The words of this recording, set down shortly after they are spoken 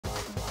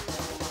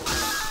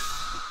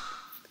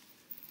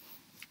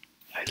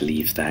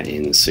leave that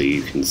in so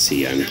you can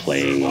see I'm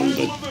playing on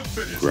the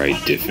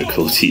right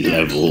difficulty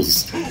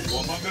levels.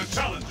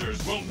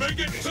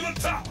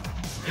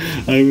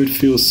 I would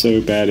feel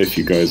so bad if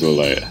you guys were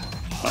like,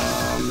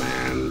 oh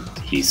man,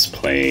 he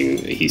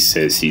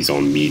says he's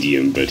on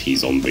medium but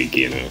he's on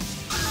beginner.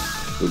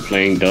 We're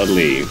playing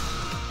Dudley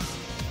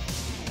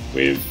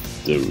with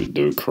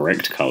the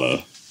correct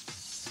color.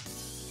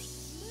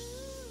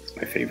 It's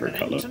my favorite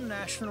color.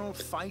 International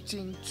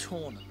fighting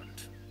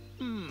tournament.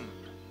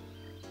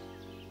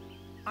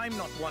 I'm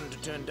not one to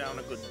turn down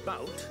a good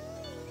bout,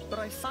 but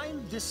I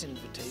find this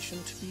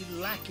invitation to be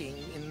lacking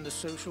in the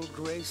social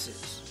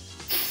graces.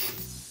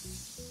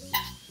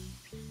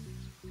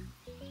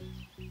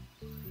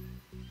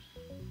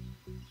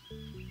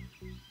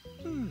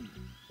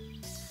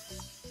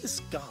 This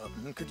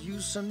garden could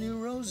use some new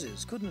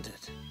roses, couldn't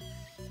it?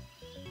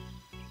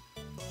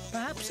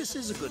 Perhaps this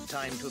is a good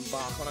time to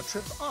embark on a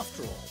trip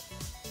after all.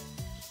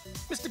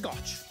 Mr.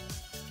 Gotch,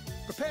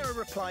 prepare a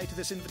reply to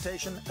this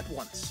invitation at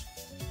once.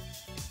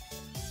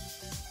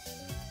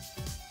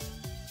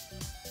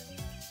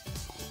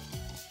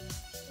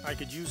 I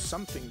could use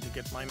something to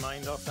get my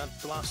mind off that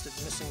blasted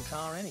missing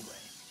car anyway.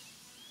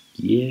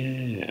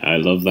 Yeah, I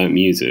love that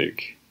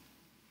music.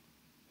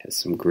 Has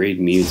some great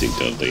music,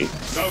 Dudley.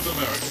 South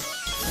America,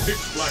 Big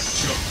Black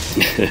Joe.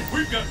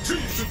 We've got two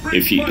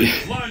supreme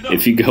fighters lined up.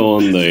 If you go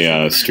on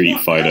the Street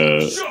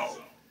Fighter,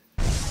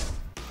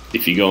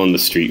 if you go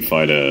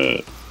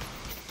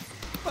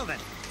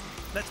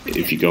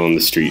on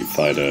the Street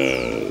Fighter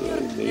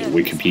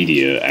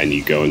Wikipedia and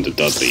you go into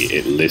Dudley,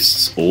 it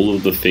lists all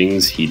of the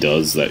things he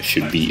does that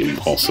should be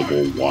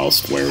impossible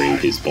whilst wearing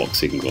his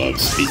boxing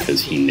gloves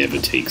because he never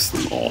takes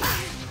them off.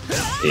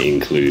 It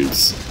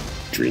includes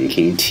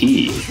drinking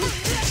tea,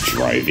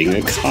 driving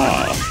a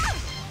car,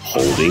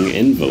 holding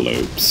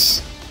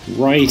envelopes,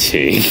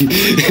 writing,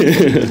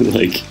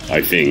 like,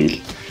 I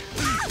think.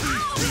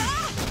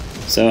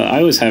 So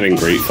I was having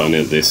great fun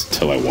at this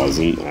till I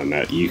wasn't, and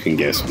that you can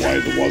guess why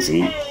it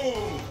wasn't.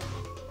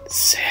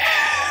 Sad.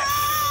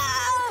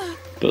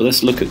 But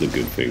let's look at the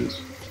good things.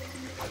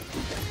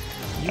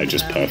 I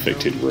just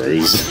perfected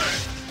Rose.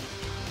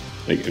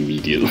 Like,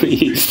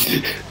 immediately.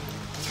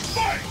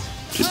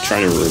 Just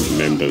trying to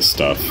remember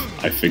stuff.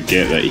 I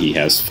forget that he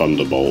has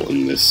Thunderbolt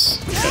in this,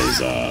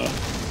 because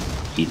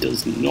he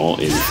does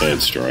not in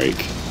Third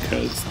Strike,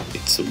 because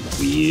it's a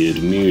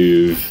weird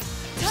move.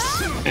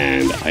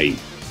 And I,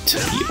 to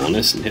be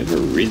honest, never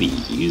really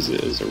use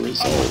it as a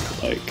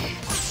result. Like,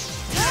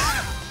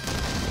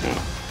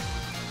 oh.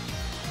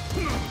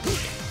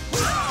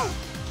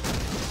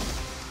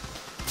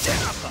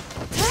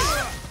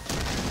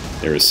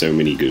 There are so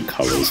many good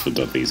colors for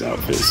Dudley's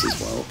outfits as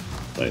well.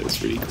 Like,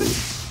 it's really cool.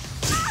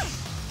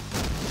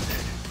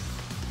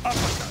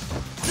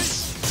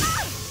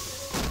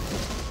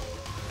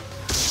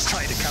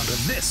 Try to counter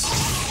this.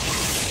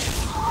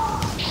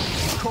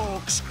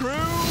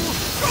 Corkscrew.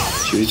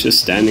 She was just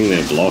standing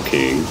there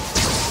blocking.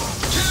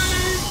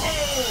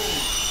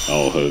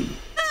 Oh, her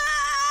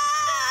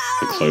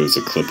clothes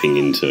are clipping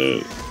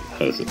into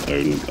her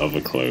own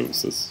other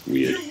clothes. That's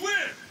weird.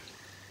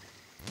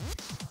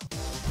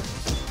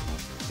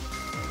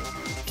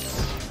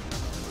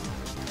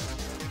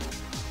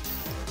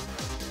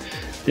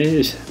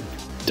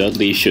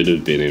 Dudley should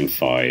have been in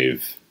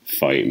 5.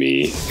 Fight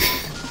me.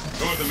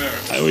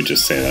 I would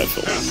just say that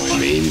for all my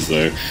mains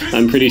though.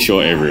 I'm pretty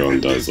sure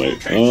everyone does,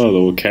 like,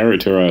 oh, the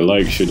character I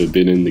like should have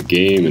been in the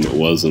game and it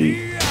wasn't.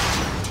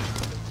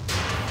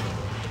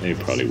 They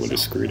probably would have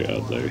screwed it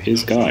up though.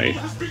 His guy.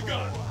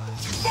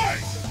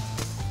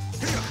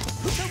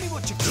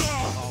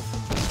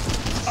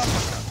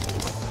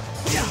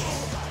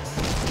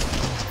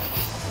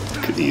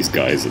 Look at these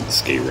guys at the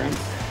skate ramp.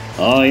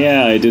 Oh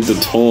yeah, I did the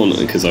taunt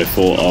because I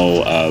thought,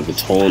 oh, the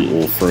taunt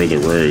will throw the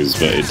rose,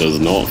 but it does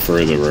not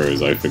throw the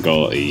rose. I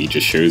forgot, he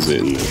just shows it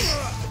in this.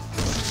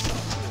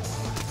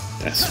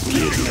 That's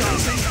weird, man.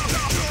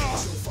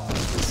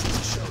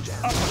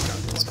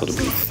 It's gotta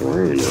be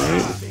thrown,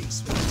 right?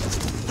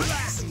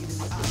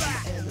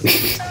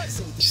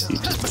 He's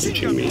just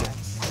punching me.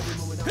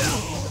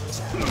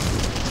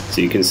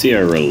 So you can see I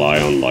rely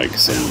on like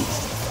some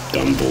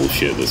dumb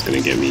bullshit that's gonna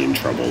get me in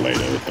trouble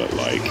later, but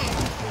like,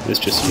 let's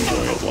just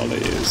enjoy it while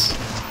it is.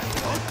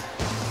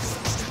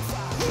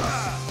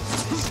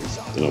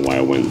 Don't know why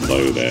I went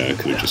low there, I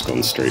could have just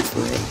gone straight for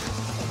it.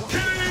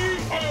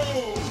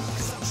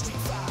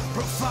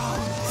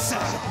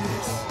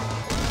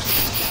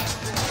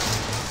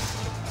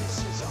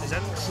 Is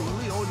that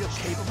truly all you're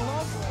capable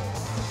of?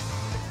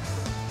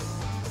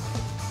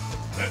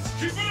 Let's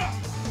keep it up!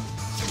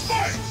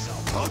 Fight!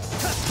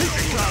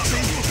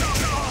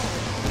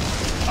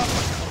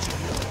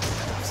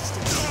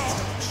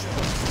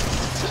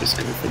 Just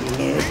go for the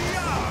low.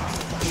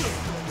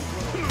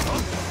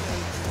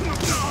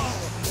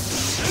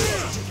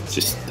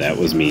 Just, that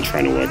was me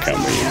trying to work out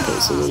my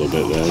inputs a little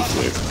bit there.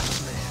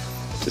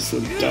 So just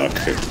the duck,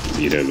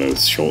 you know, the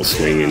short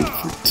swing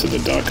into the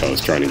duck. I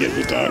was trying to get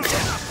the duck.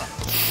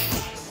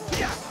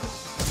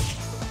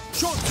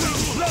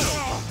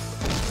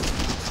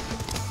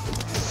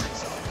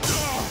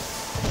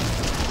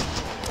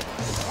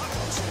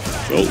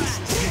 Oh.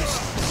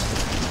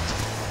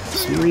 For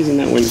some reason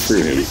that went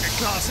through him.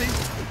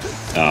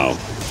 Oh.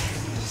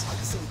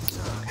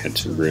 Had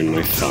to ruin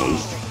my fun.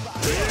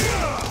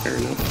 Fair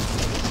enough.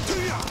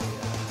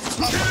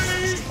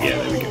 Yeah,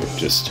 there we go.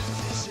 Just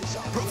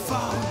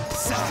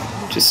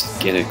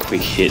get a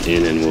quick hit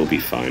in and we'll be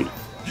fine.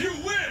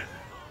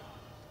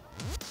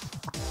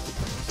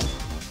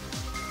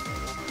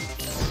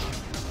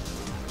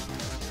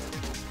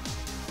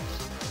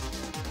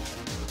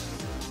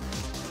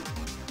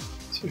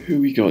 So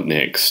who we got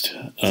next?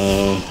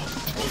 Oh.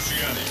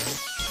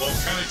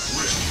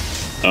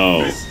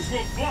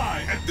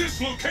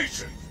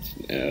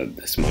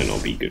 This might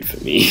not be good for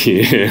me.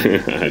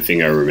 I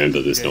think I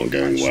remember this not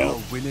going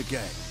well.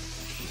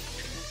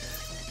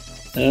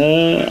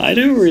 I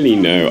don't really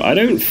know. I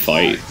don't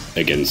fight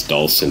against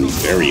Dhalsim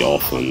very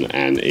often,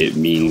 and it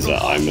means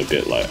that I'm a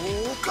bit like,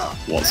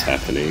 what's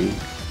happening?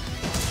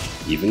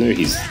 Even though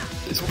it's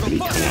pretty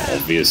kind of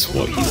obvious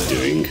what he's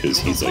doing, because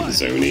he's like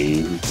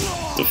zoning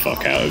the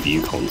fuck out of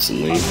you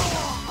constantly.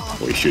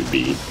 Or he should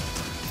be.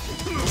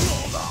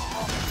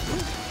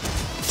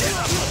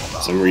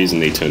 For some reason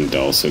they turned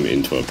Dhalsim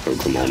into a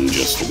Pokemon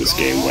just for this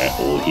game where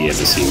all he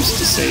ever seems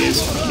to say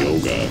is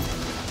yoga.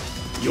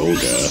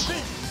 Yoga.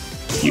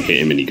 You hit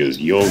him and he goes,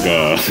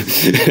 yoga!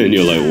 And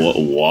you're like,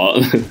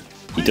 what?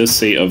 He does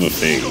say other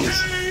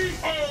things.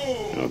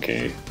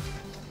 Okay.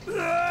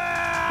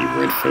 He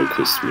red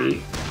focused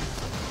me.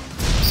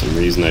 For some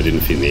reason I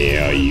didn't think the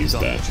AI used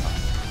that.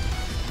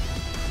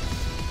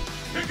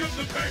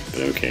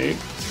 But okay.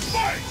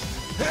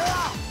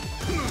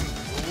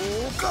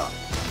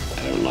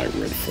 I don't like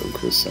red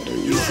focus, I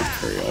don't use it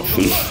very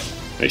often.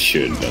 I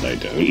should, but I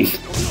don't.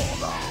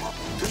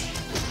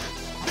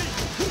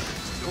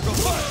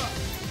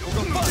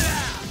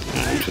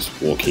 I'm just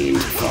walking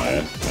into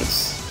fire.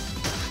 That's...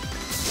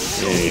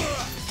 Hey,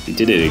 he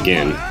did it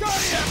again.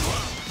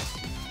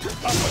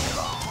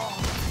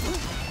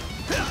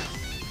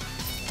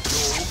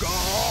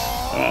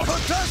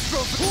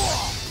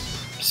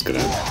 Just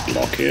gonna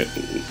block it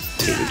and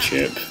take the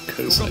chip,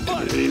 because I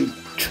didn't really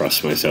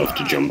trust myself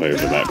to jump over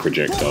that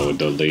projectile with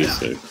Dudley,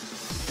 so...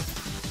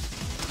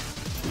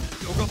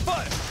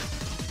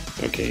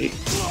 Okay,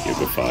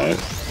 Yoga Fire.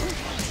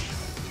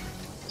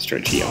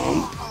 Stretchy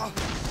arm.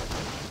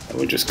 I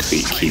will just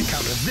keep...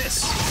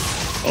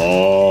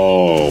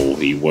 Oh,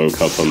 he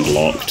woke up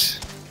unblocked.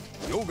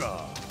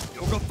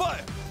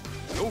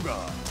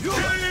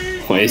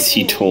 Why is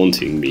he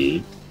taunting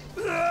me?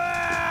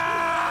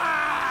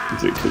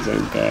 Is it because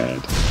I'm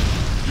bad?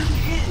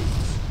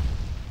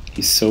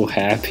 He's so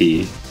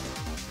happy.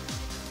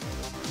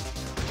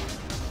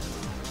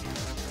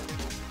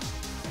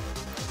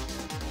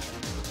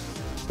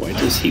 Why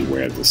does he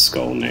wear the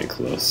skull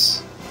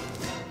necklace?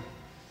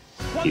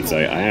 He's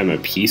like, I am a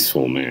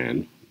peaceful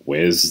man.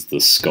 Where's the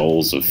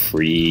skulls of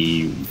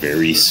free,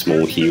 very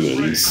small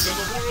humans?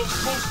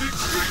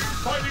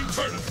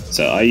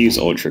 So I use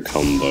Ultra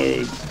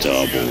Combo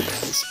double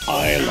because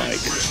I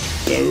like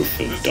both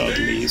of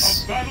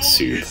Dudley's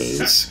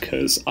supers,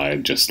 because I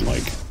just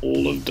like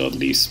all of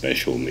Dudley's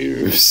special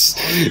moves.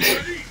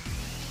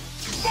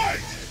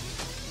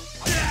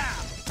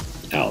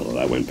 Oh,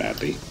 that went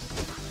badly.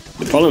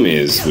 The problem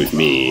is, with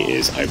me,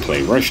 is I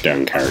play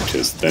rushdown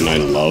characters, then I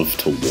love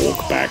to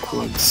walk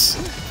backwards.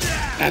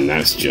 And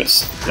that's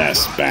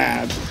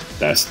bad.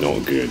 That's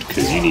not good,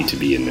 because you need to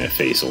be in their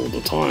face all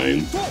the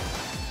time.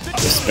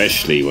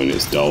 Especially when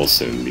it's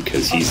Dhalsim,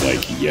 because he's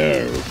like,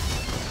 yo,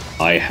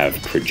 I have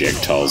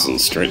projectiles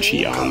and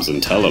stretchy arms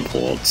and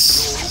teleports,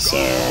 so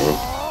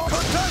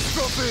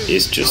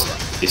it's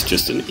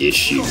just an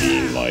issue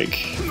being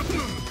like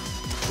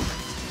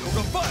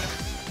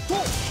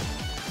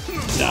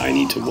that I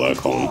need to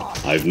work on.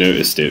 I've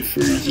noticed it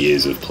through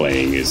years of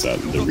playing, is that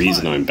the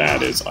reason I'm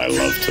bad is I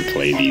love to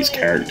play these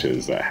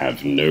characters that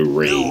have no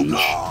range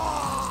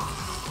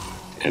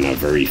and are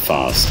very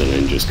fast, and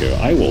then just go,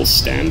 I will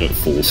stand at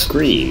full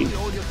screen.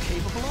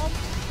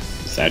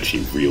 It's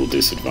actually a real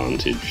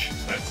disadvantage.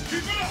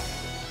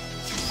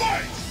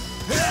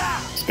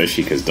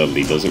 Especially because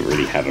Dudley doesn't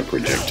really have a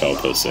projectile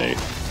per se.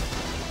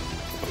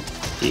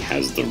 He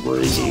has the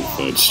Rose and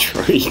Third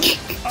Strike.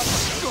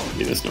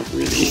 Yeah, that's not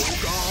really.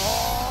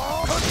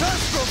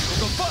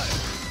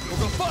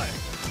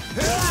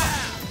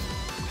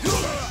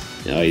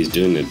 Oh, he's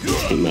doing it.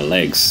 He's hitting my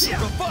legs.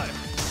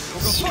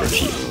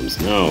 Stretchy arms.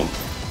 No.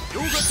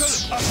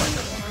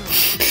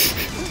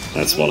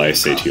 That's what I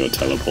say to your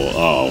teleport.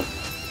 Oh.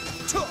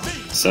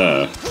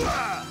 Sir.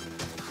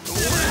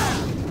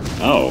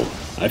 Oh,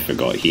 I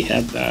forgot he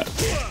had that.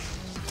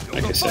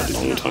 Like I said,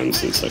 long time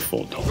since I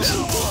fought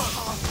Dhalsim.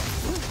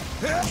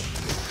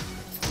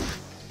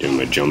 Doing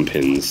my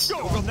jump-ins.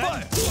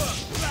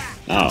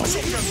 Oh.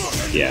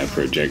 Yeah,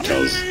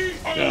 projectiles.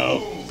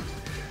 Oh.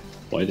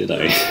 Why did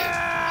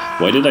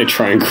I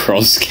try and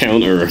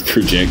cross-counter a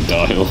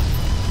projectile?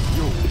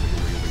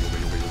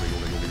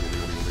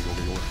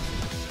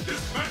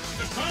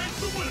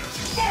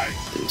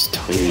 Those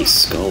tiny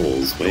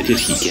skulls, where did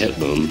he get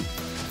them?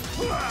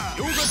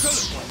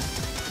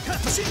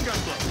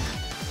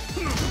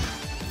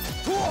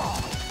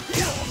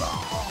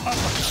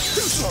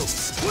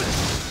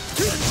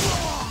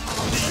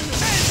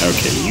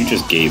 Okay, you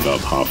just gave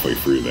up halfway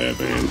through there,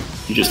 man.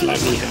 You just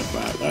let me have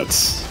that.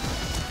 That's...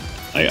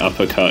 I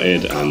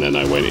uppercutted and then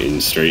I went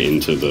in straight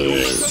into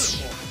the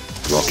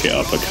rocket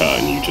uppercut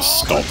and you just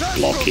stopped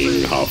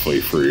blocking halfway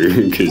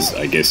through because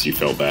I guess you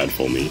felt bad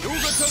for me.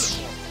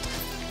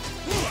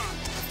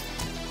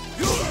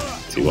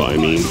 See what I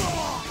mean?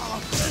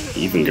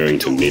 Even going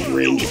to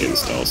mid-range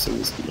against Dawson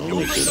is not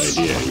a good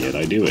idea, and yet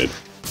I do it.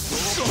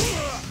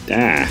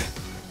 Ah!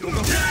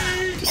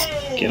 Just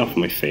get off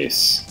my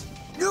face.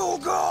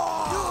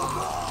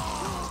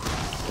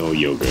 Oh,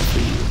 yoga for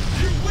you.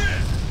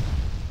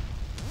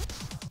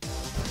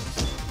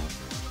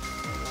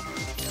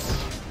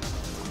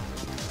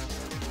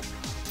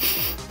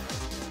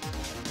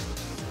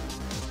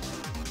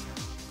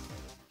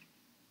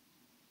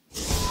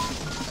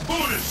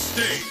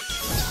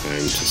 Time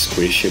to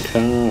squish your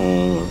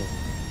car.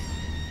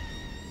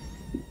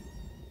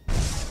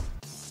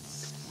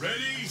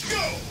 Ready,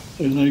 go!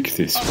 I like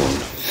this one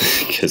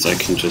because I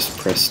can just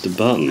press the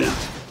button.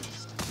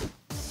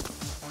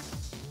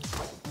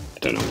 I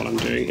don't know what I'm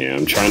doing here.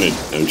 I'm trying to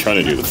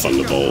do the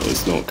Thunderbolt.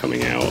 It's not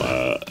coming out.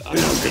 I'm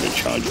not good at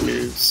charge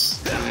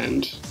moves,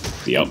 and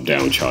the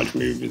up-down charge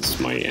move is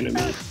my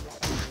enemy.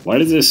 Why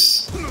does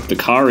this? The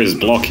car is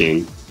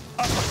blocking,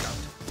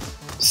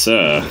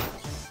 sir.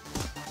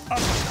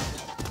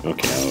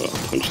 Okay, I'll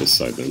punch this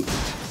side then.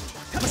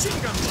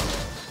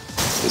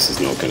 This is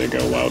not gonna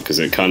go well because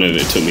it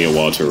took me a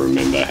while to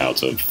remember how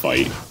to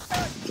fight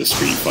the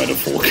Street Fighter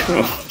 4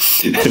 car.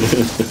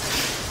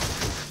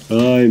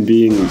 I'm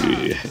being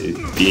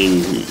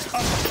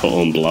put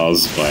on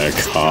blast by a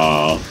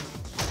car.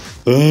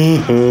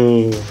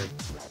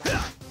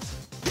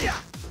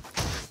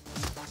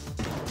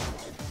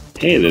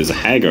 Hey, there's a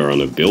Hagar on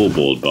a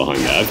billboard behind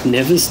that. I've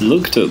never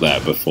looked at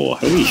that before.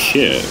 Holy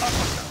shit.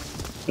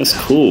 That's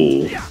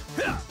cool.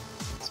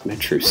 It's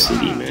Metro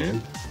City,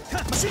 man.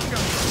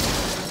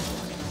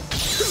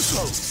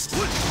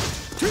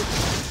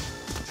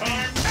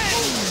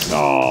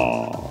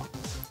 Oh.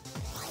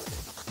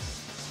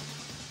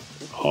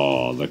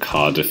 Oh, the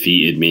car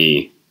defeated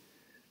me.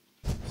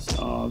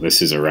 Oh,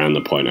 this is around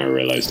the point I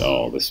realized,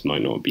 oh, this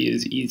might not be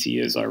as easy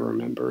as I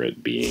remember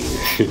it being.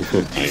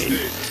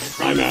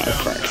 I'm out of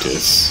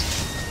practice.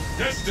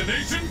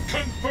 Destination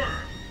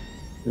confirmed.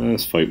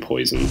 Let's fight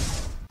Poison.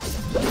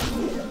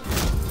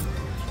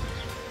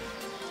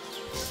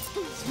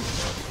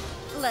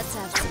 Let's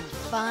have some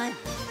fun.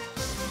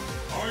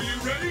 Are you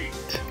ready?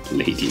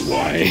 Lady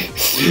Y.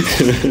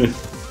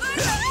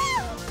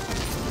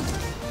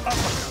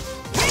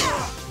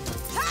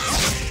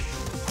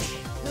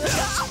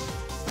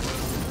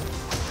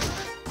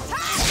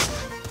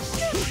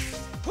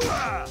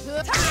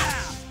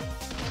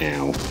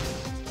 Ow.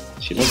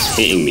 She loves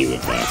hitting me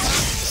with that.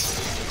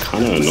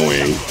 Kinda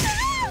annoying.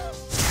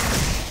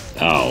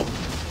 Ow.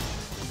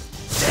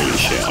 Holy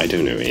shit, I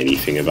don't know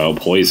anything about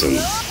Poison.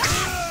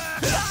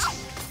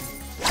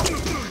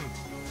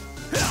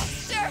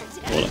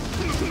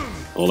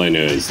 All I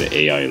know is that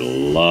AI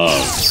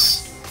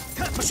loves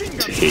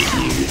to hit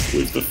you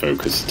with the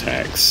focus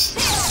attacks.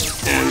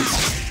 And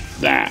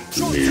that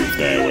move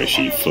there where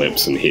she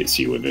flips and hits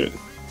you with it.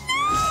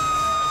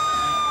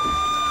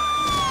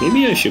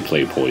 Maybe I should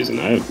play Poison.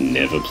 I have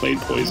never played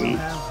Poison.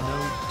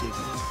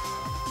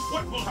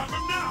 What will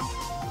happen now?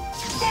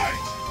 Fight!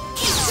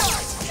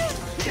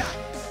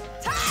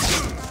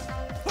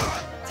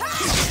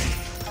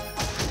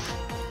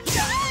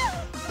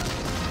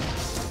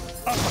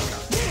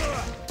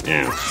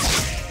 Ow.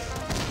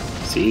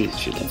 See,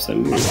 she loves that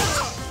move.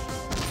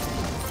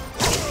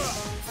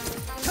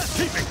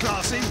 Keep it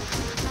classy.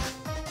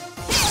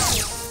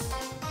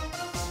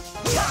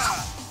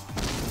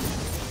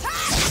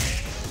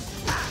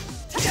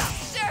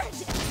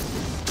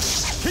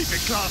 Keep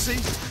it classy.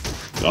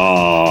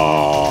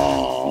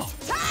 Oh.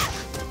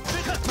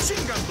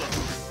 Machine gun blow.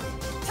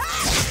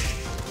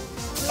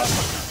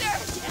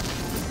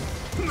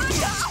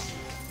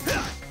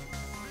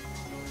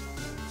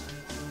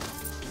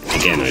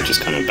 Again, I just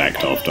kind of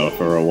backed off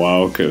for a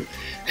while. Cause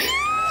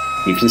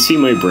you can see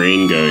my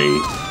brain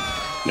going,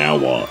 now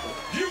what?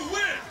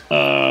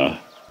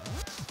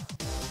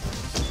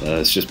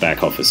 Let's just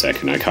back off a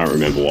second. I can't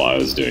remember what I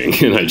was doing,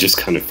 and I just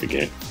kind of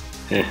forget.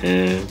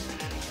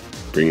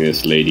 Bring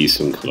this lady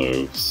some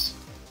clothes.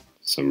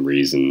 For some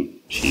reason,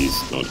 she's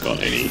not got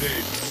any. The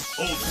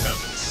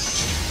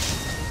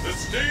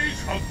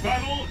stage of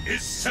battle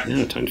is set.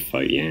 Now, time to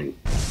fight Yang.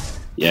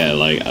 Yeah,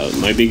 like,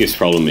 my biggest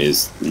problem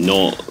is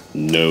not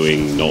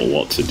knowing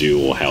what to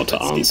do or how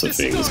to answer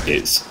things.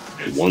 It's,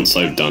 once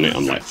I've done it,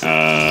 I'm like,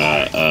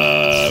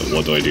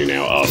 what do I do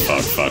now? Oh,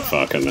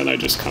 fuck, and then I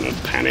just kind of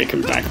panic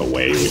and back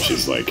away, which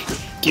is like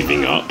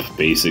giving up,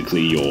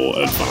 basically, your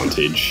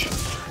advantage.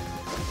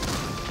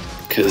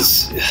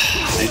 Because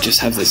I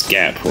just have this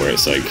gap where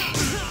it's like,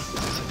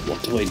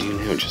 what do I do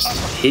now? Just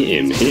hit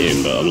him,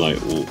 but I'm like,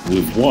 well,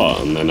 with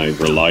what? And then I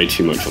rely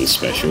too much on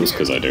specials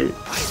because I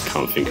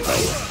can't think about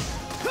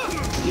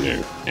you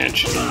know,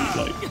 actually,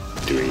 like,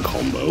 doing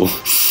combo.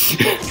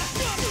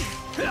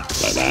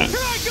 Like that.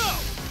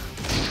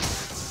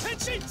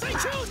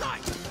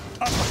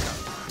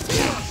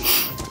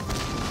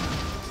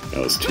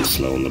 That was too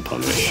slow on the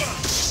punish.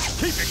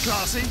 Keep it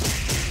classy.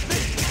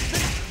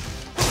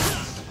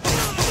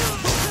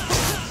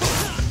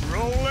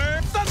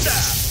 Rolling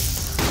thunder.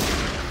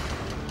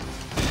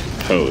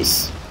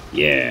 Pose.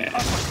 Yeah.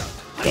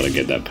 Gotta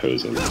get that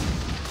pose in.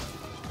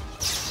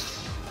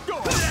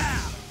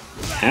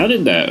 How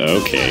did that...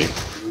 Okay.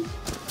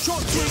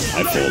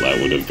 I thought that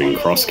would have been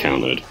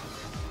cross-countered.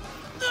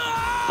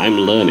 I'm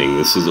learning,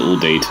 this is all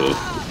data.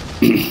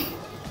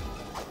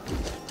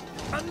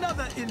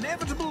 Another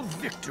inevitable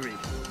victory.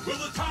 Will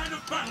the tide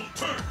of battle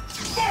turn?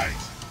 Fight!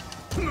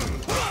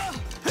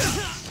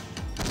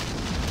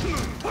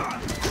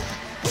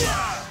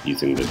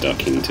 Using the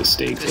ducking to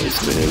stay close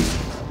to him.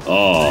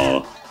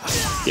 Oh!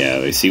 Yeah,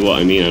 they see what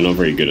I mean? I'm not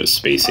very good at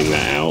spacing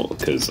that out,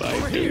 because I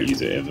don't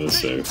use it ever,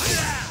 so...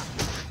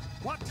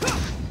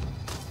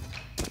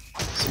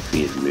 It's a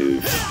weird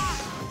move.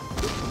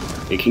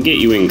 It can get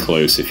you in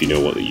close if you know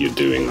what you're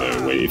doing,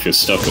 though. If you're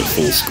stuck at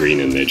full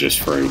screen and they're just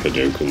throwing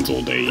Hadokens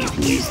all day, you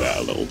can use that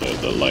a little bit,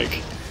 but like...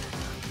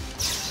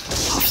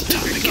 half the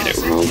time I get it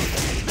wrong.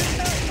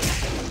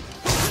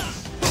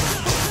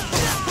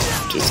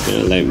 Just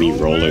gonna let me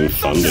Rolling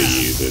Thunder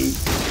you, then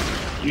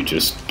you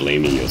just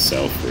blaming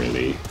yourself,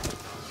 really.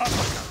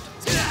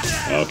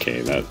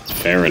 Okay, that's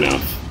fair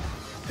enough.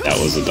 That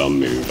was a dumb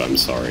move, I'm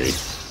sorry.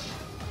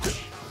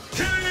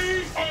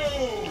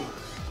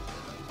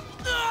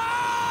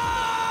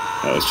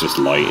 That was just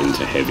light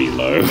into heavy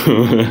low.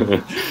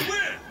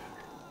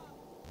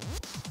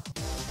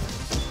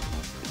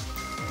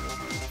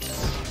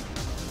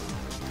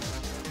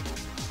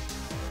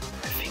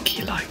 I think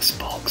he likes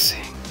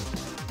boxing.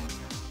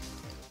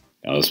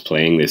 I was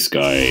playing this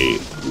guy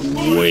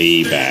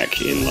way back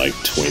in like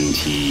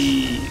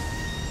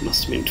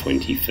must have been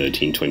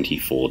 2013,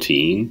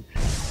 2014,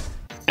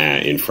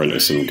 in front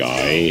of some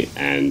guy,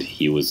 and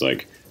he was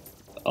like,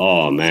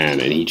 oh man,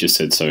 and he just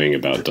said something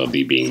about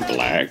Dudley being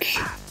black.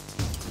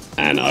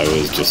 And I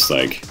was just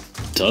like,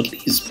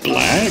 Dudley's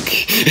black?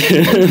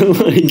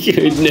 Like,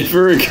 it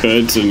never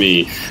occurred to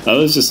me. I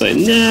was just like,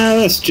 nah,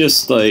 that's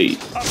just like...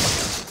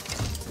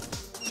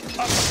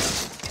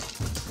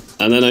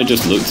 And then I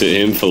just looked at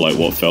him for like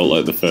what felt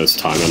like the first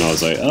time, and I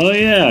was like, oh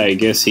yeah, I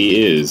guess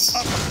he is.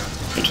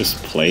 I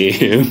just play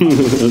him.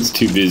 I was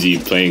too busy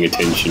paying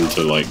attention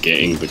to like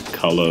getting the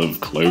color of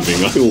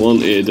clothing I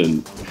wanted,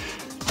 and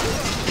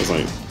I was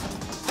like,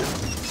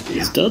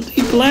 is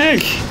Dudley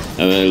black?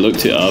 And then I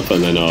looked it up,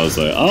 and then I was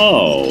like,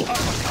 oh,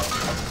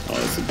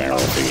 it's a barrel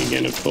thing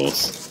again, of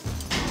course.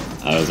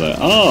 I was like,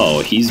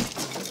 oh, he's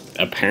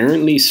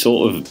apparently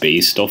sort of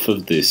based off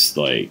of this,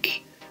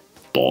 like,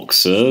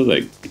 boxer,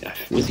 like,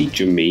 was he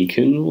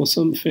Jamaican or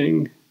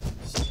something?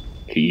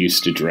 He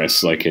used to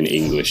dress like an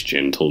English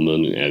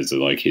gentleman as,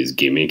 like, his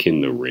gimmick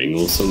in the ring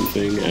or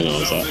something, and I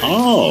was like,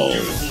 oh,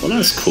 well,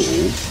 that's cool.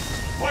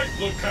 Fight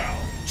locale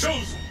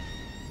chosen.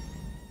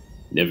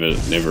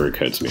 Never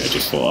occurred to me. I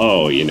just thought,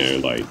 oh, you know,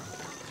 like...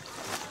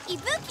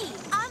 Ibuki,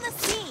 on the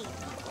scene!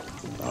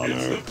 Oh no.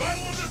 It's the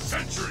battle of the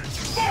century.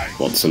 Fight!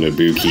 What's an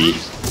Ibuki?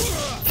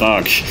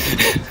 Fuck!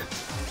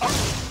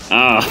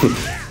 Ah!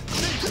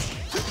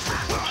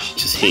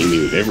 She's just hitting me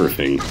with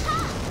everything.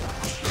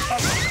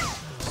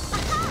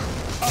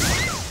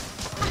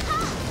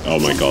 Oh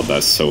my god,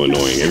 that's so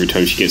annoying. Every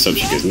time she gets up,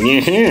 she goes,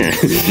 yeah.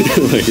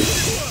 Like,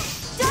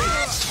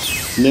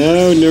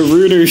 no,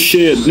 Naruto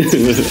shit!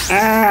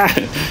 Ah!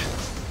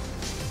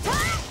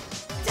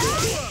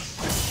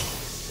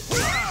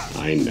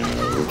 I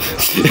know.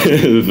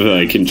 But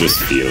I can just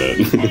feel it.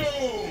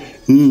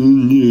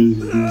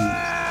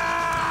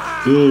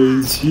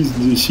 Oh,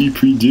 she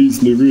predates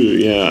Naruto.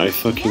 Yeah, I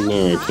fucking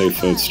know. I play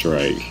Third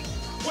Strike.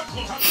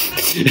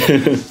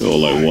 Or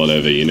like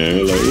whatever, you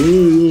know? Like,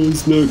 oh,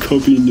 it's no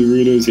copying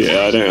Naruto's.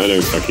 Yeah, I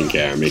don't fucking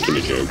care. I'm making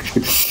a joke.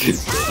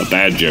 A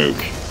bad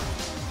joke.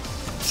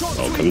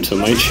 Welcome to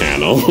my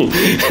channel.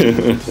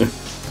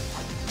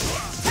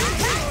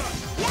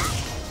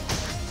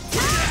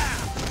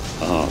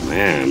 Oh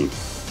man.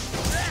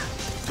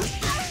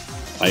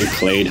 I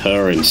played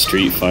her in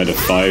Street Fighter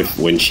V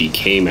when she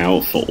came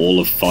out for all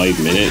of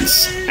 5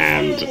 minutes,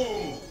 and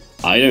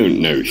I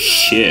don't know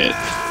shit.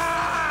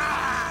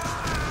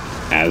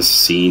 As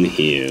seen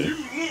here.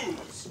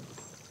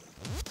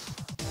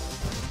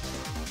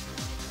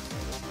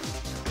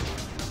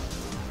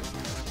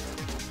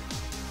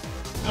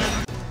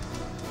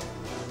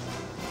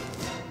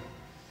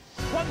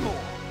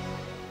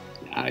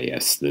 Ah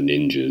yes, the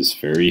ninjas,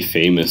 very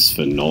famous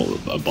for not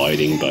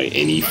abiding by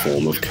any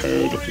form of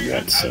code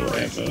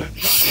whatsoever.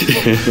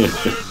 The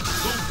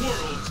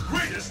world's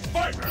greatest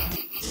fighter.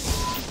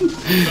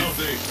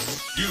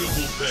 Nowadays, you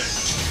will pay.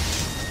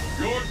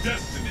 Your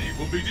destiny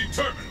will be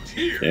determined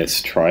here.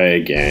 Let's try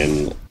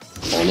again.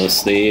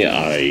 Honestly,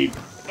 I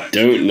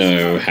don't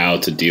know how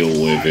to deal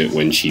with it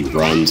when she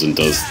runs and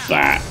does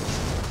that.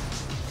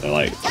 They're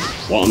like,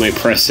 what am I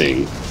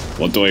pressing?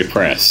 What do I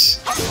press?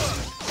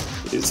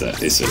 is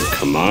that it's a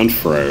command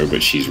throw,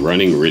 but she's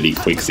running really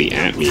quickly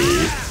at me.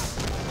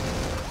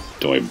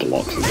 Do I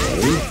block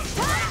though?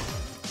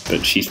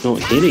 But she's not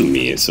hitting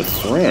me, it's a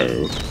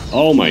throw.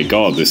 Oh my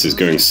god, this is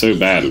going so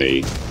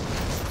badly.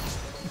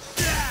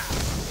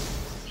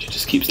 She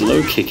just keeps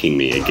low kicking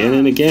me again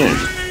and again.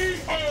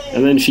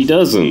 And then she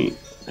doesn't.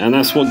 And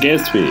that's what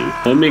gets me.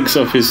 Her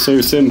mix-up is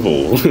so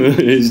simple.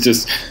 It's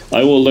just,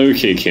 I will low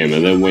kick him,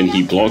 and then when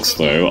he blocks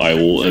low, I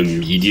will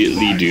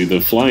immediately do the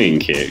flying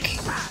kick.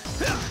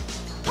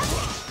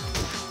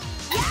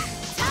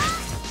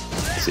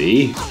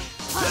 See?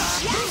 Oh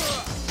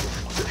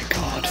my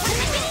god.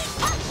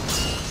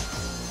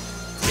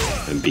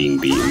 I'm being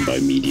beaten by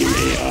medium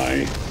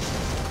AI.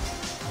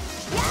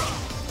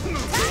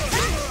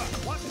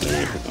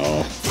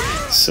 Oh,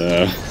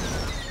 sir.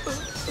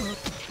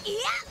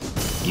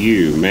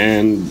 You,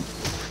 man.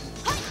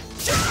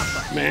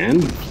 Man?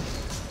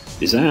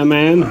 Is that a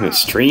man? A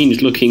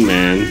strange-looking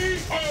man.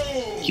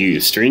 You,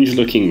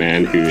 strange-looking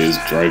man who is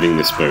driving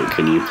this boat,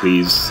 can you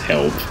please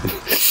help?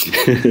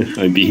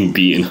 I'm being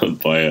beaten up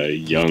by a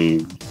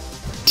young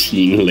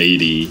teen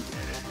lady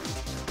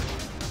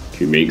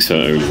who makes her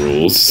own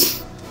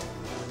rules.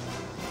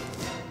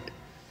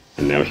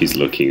 And now he's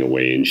looking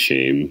away in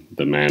shame.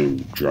 The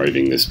man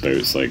driving this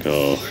boat's like,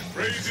 oh.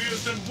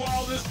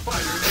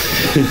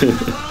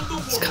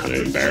 It's kind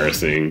of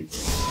embarrassing.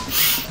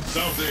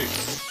 Someday,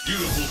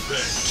 beautiful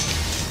day.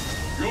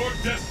 Your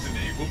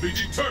destiny will be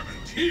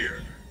determined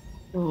here.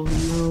 Oh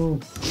no.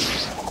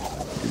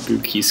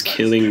 Ibuki's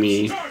killing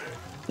me.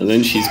 And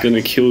then she's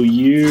gonna kill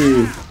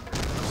you.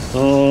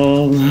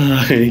 Oh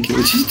my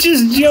god. She's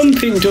just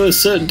jumping to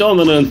assert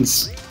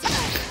dominance.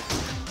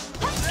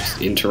 Just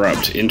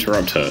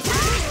interrupt her.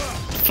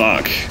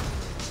 Fuck.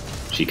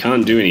 She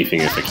can't do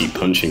anything if I keep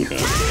punching her.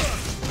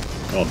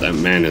 God, that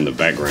man in the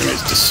background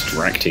is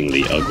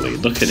distractingly ugly.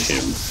 Look at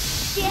him.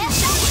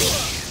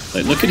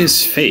 Like, look at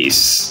his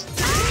face.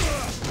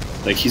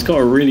 Like, he's got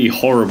a really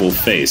horrible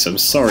face. I'm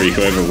sorry,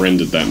 whoever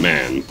rendered that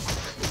man.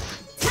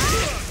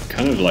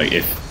 Kind of like,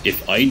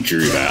 if I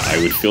drew that, I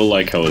would feel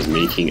like I was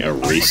making a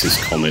racist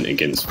comment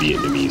against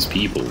Vietnamese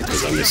people,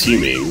 because I'm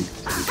assuming,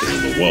 because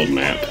of the world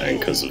map and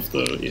because of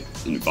the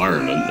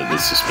environment, that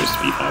this is supposed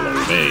to be Ha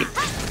Long Bay.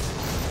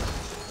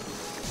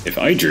 If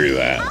I drew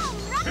that,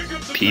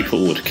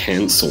 people would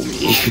cancel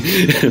me.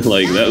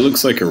 Like, that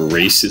looks like a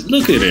racist.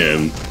 Look at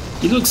him!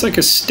 He looks like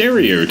a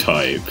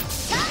stereotype.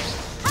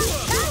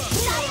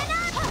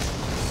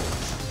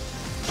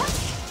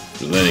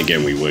 But then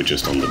again, we were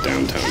just on the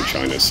downtown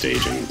China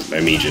stage, and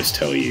let me just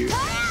tell you,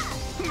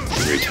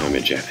 every time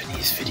a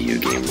Japanese video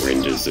game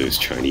renders those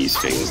Chinese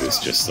things, it's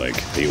just like,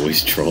 they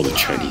always draw the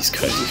Chinese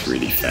guys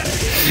really fat.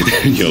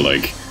 And you're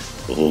like,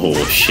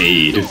 oh,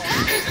 shade.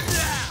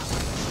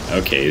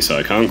 Okay, so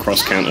I can't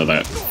cross-counter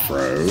that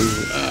throw.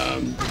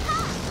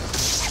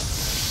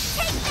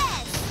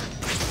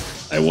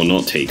 I will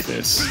not take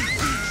this.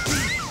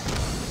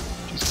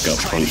 Just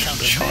gut-punched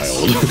a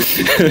child.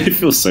 I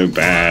feel so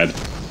bad.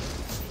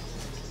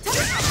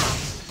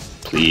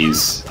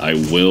 Please, I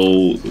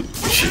will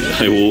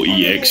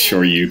EX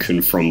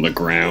Shoryuken from the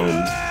ground.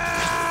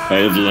 I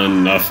have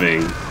learned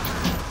nothing.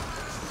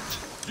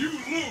 You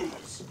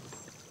lose.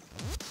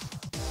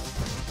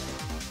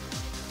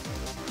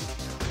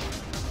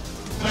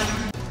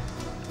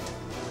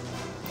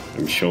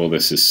 I'm sure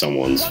this is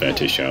someone's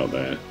fetish out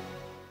there.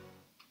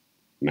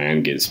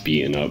 Man gets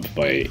beaten up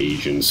by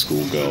Asian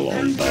schoolgirl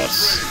on boat,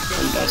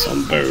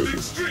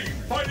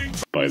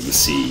 by the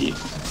sea,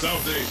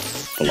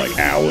 for like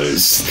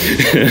hours.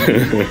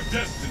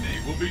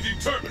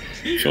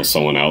 Sure,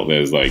 someone out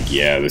there is like,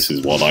 yeah, this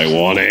is what I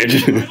wanted.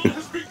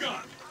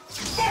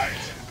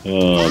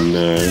 Oh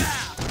no.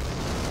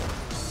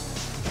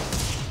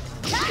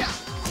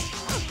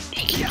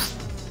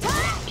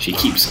 She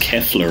keeps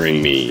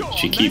Keflering me.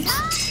 She keeps...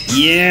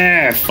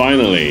 Yeah,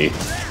 finally!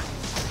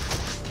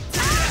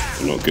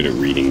 I'm not good at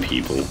reading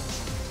people.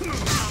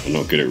 I'm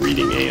not good at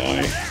reading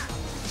AI.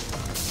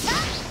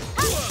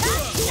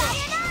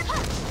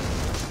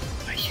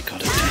 You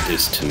gotta do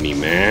this to me,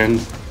 man.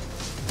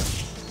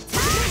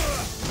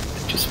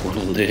 I just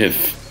wanna live.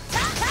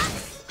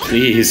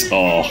 Please,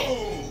 oh.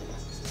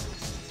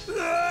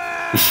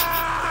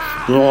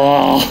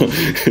 Oh.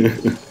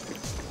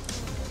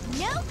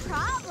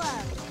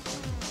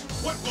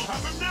 What will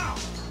happen now?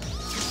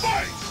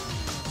 Fight!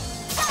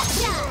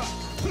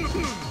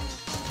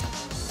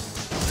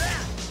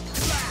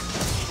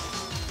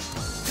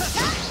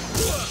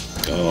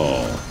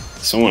 Oh,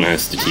 someone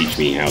has to teach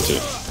me how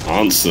to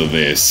answer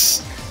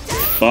this.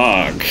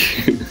 Fuck.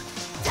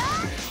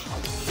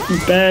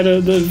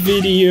 Better the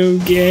video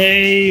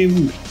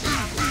game.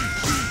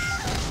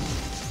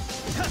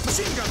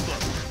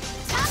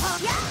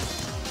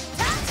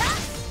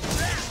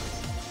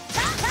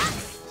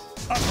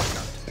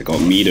 I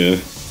got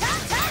meter.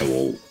 I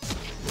will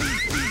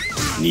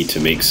need to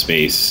make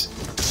space.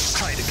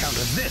 Try to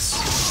counter this.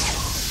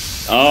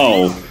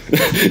 Oh,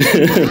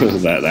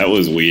 that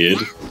was weird.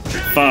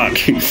 Fuck.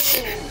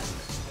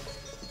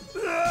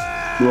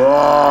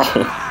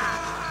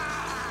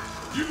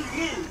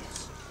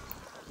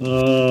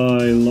 Oh,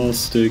 I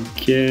lost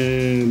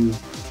again.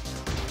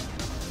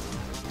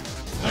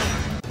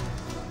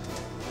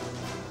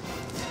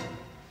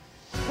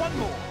 One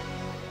more.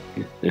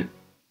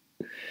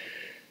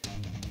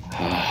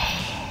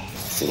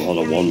 There's a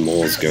lot of one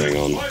mores going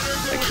on.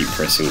 I keep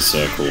pressing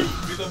circle.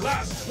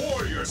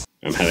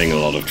 I'm having a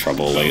lot of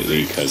trouble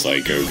lately because I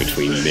go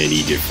between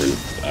many different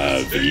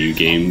video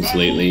games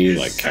lately,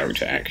 like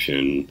character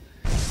action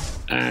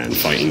and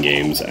fighting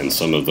games, and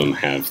some of them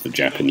have the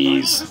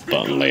Japanese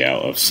button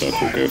layout of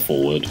circle go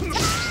forward,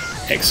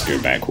 X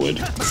go backward,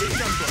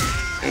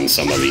 and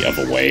some are the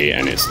other way,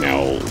 and it's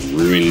now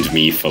ruined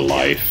me for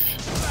life.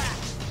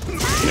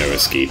 No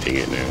escaping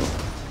it now.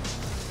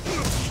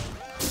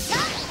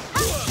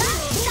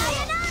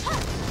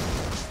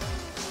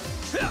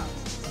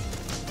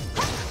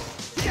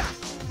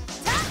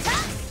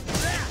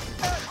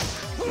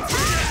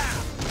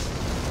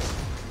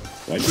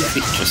 Why did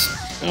it just...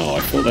 Oh,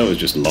 I thought that was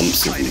just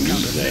lumps of meat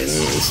there. No,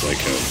 it's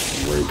like a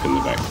rope in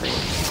the background.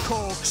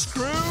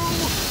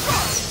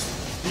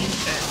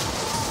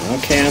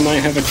 Okay, I might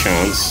have a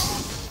chance.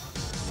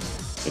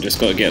 I just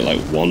gotta get like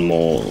one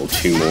more or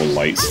two more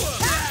lights.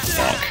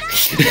 Fuck.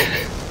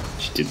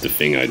 She did the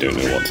thing I don't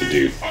know what to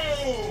do.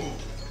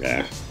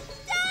 Yeah.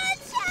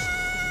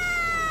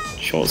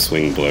 Short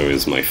swing blow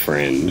is my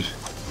friend.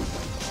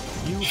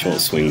 Short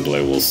swing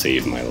blow will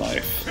save my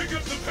life.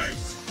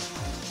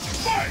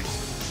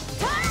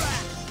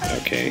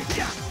 Okay.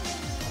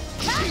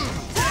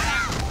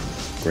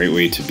 Great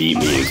way to beat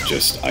me is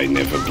just I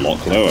never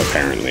block low,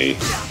 apparently.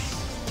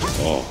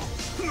 Oh.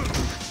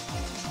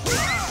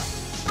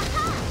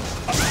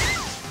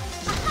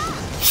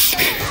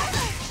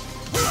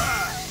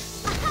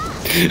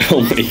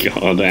 Oh my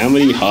god, how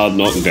many hard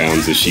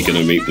knockdowns is she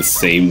gonna make the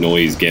same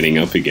noise getting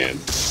up again?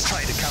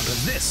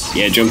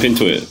 Yeah, jump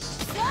into it.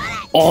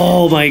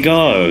 Oh my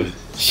god!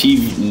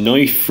 She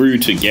knifed through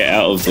to get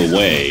out of the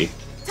way.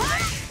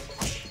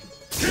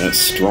 That's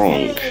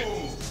strong.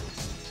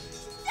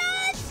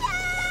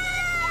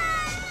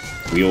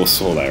 We all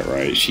saw that,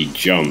 right? She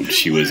jumped,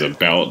 she was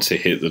about to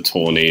hit the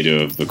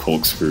tornado of the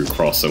corkscrew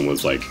cross and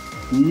was like,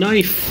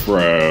 knife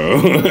throw!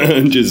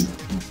 And just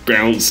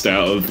bounced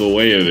out of the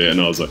way of it,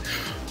 and I was like,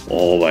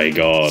 oh my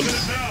god.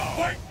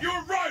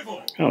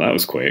 Oh, that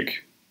was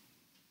quick.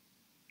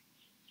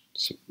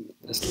 So,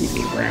 let's keep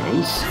the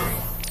rounds.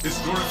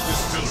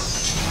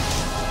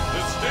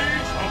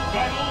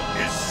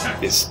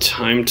 It's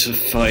time to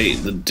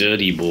fight the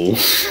dirty ball.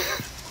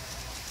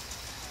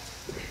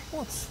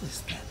 What's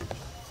this then?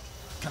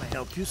 Can I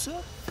help you,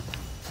 sir?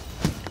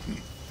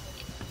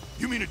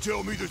 You mean to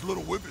tell me this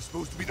little whip is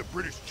supposed to be the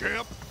British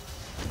champ?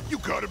 You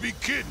gotta be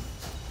kidding.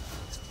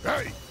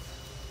 Hey,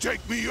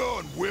 take me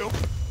on, Will.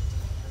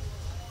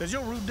 Does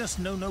your rudeness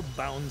know no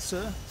bounds,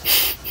 sir?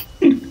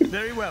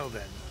 Very well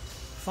then.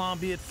 Far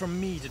be it from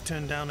me to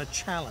turn down a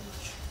challenge.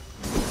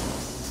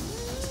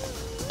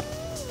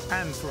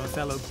 And for a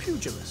fellow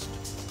pugilist.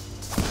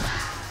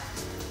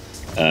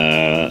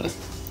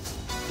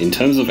 In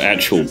terms of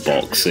actual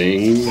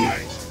boxing,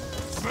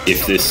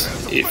 if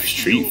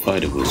Street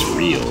Fighter was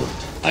real,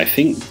 I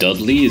think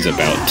Dudley is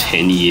about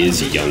 10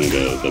 years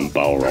younger than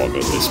Balrog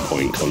at this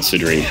point,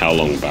 considering how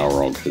long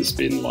Balrog has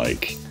been,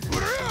 like,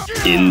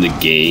 in the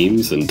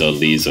games, and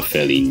Dudley is a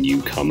fairly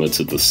newcomer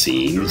to the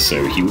scene,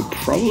 so he would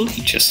probably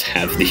just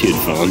have the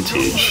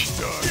advantage.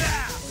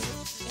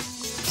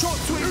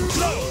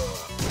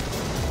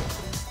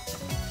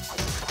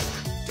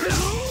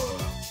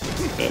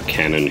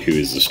 Canon, who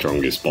is the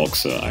strongest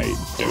boxer, I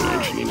don't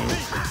actually know.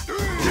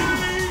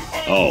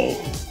 Oh.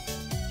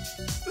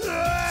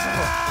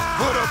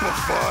 Put up a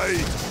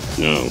fight.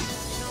 No.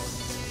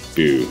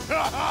 Boo.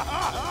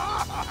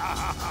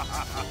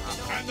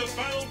 And the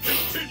battle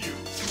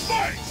continues.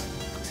 Fight!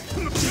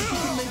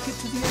 Make it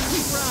to the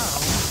end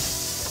round.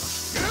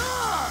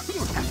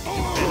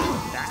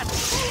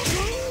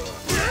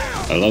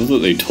 I love that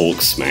they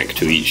talk smack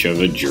to each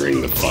other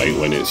during the fight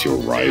when it's your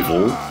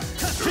rival.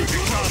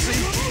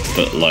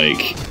 But,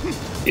 like,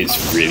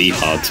 it's really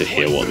hard to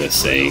hear what they're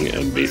saying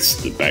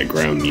amidst the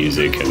background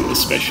music and the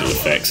special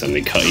effects, and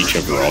they cut each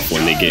other off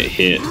when they get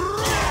hit.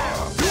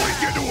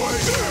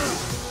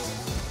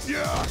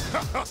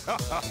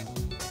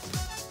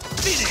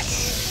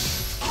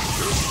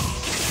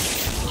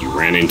 You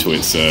ran into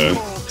it, sir.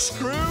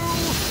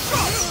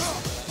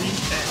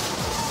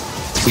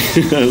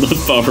 I love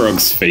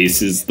Balrog's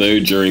faces, though,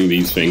 during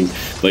these things.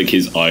 Like,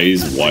 his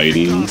eyes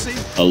widen.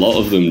 A lot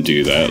of them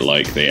do that,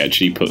 like, they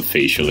actually put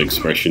facial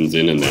expressions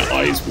in and their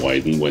eyes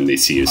widen when they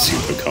see a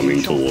super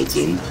coming towards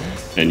them.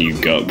 And you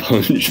gut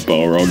punch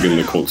Balrog in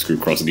the corkscrew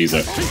cross and he's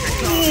like...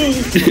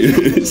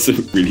 It's a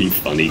really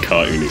funny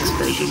cartoon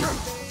expression.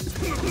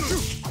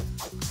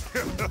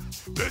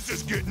 This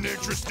is getting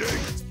interesting.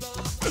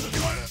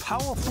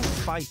 Powerful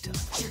fighter.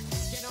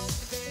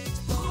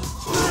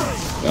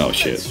 Oh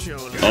shit.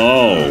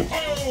 Oh!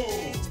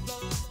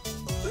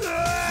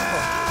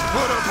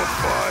 Put up a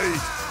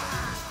fight.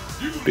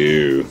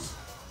 Boo.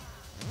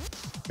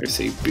 I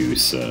say boo,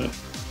 sir.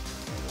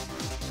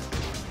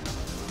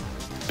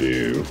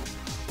 Boo.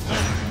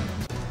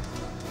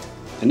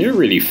 I never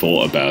really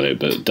thought about it,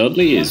 but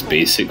Dudley is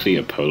basically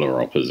a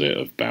polar opposite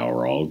of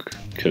Balrog,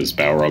 because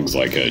Balrog's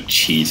like a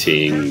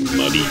cheating,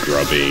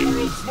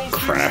 muddy-grubbing,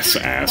 crass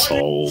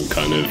asshole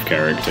kind of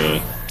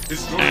character,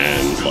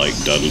 and like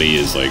Dudley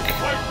is like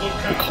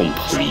the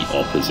complete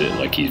opposite.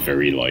 Like he's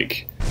very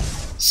like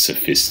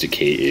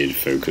sophisticated,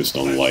 focused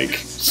on like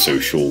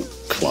social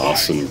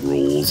class and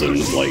rules, and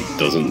like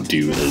doesn't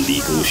do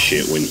illegal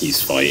shit when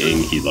he's fighting.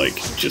 He like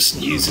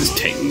just uses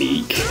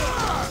technique.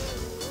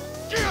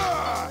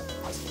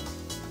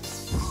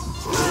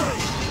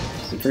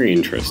 It's very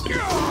interesting.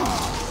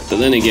 But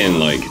then again,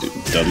 like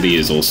Dudley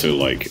is also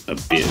like a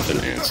bit of an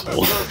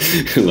asshole.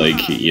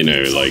 Like, you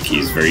know, like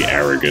he's very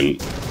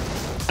arrogant.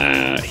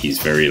 He's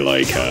very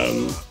like wow,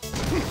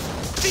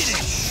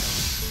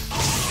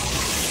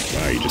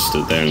 you just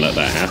stood there and let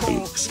that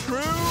happen.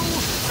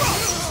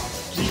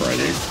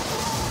 Friday.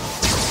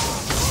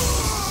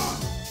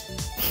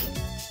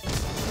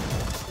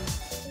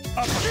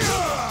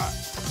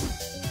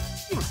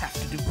 You have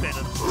to do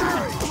better.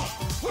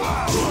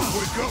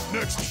 Wake up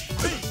next.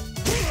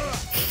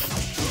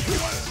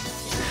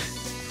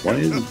 Why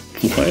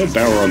are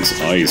Balrog's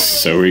eyes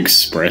so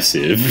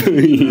expressive?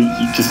 You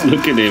just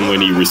look at him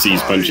when he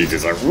receives punches,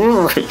 it's like,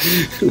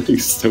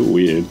 it's so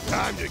weird.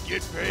 Time to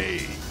get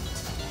paid.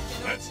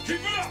 Let's keep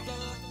it up!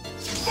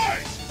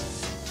 Fight!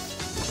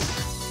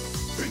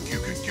 Think you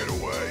can get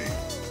away?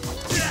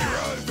 Keep your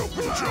eyes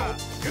open, Joe.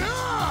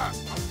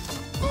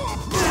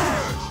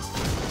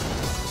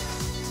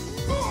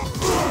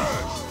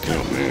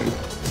 Oh man.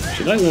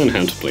 Should I learn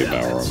how to play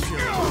Balrog?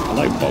 I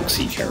like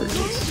boxy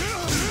characters.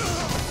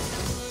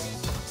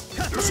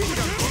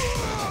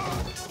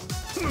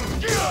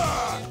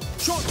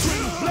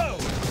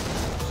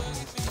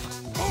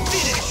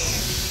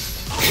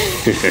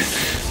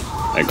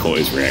 I caught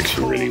his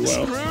reaction really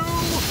well.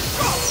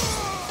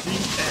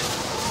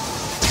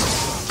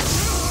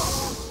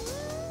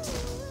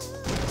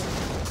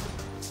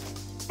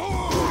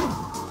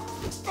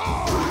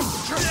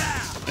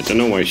 I don't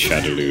know why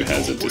Shadowloo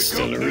has a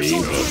distillery,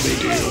 but they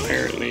do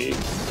apparently.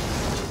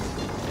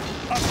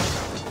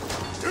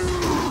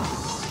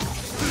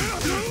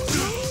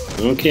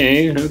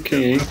 Okay,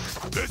 okay.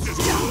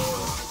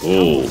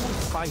 Oh.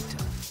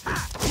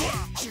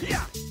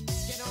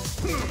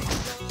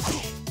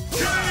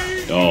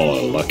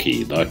 Oh,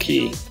 lucky,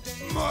 lucky.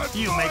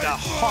 You make a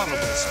horrible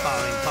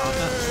sparring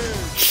partner.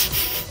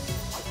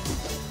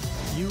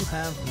 You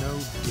have no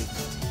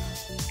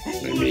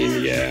dignity. I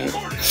mean, yeah.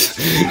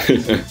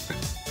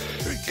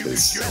 Think you can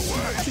get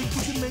away? I think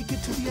you can make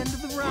it to the end of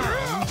the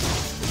round.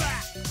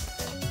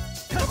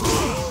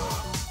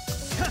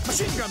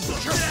 Machine gun blow.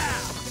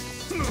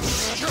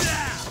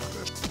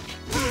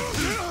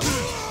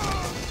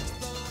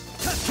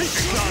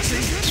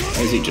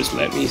 Why does he just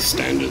let me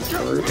stand and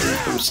throw him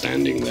from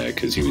standing there?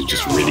 Because he was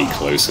just really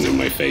close and in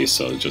my face,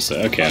 so I was just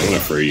like, okay, I'm gonna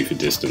throw you for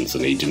distance,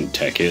 and he didn't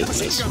tech it.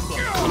 That's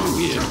kind of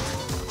weird.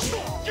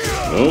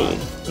 Oh,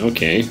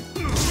 okay.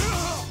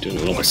 Doing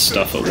a lot of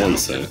stuff at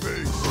once there.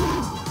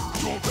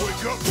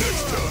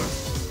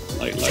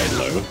 Light,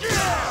 low.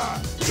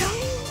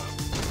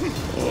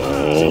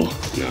 Oh,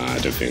 nah, I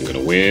don't think I'm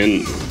gonna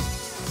win.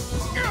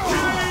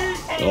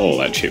 Oh,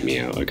 that chipped me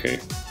out, okay.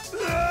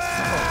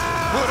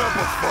 Put up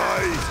a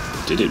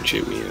fight. Did it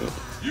chip me out?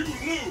 You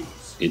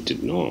lose! It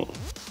did not.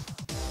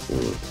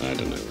 Well, I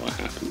don't know what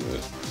happened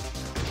there.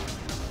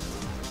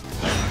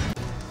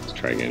 Let's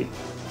try again.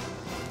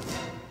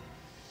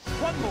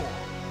 One more.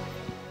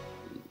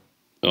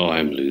 Oh,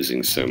 I'm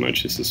losing so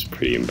much. This is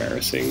pretty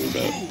embarrassing,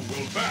 but Who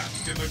will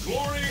bask in the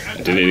glory and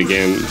I did it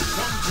again.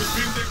 comes with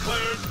being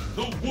declared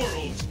the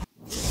world's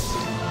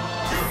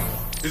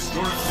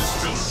historic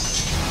distillery.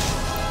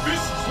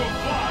 Fists will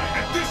fly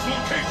at this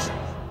location.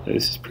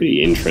 This is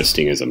pretty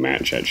interesting as a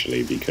match,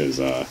 actually, because,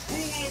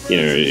 you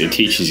know, it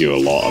teaches you a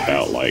lot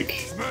about, like...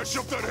 Smash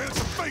up that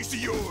handsome face of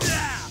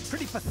yours.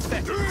 Pretty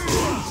pathetic.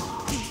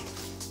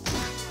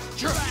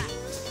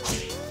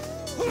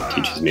 It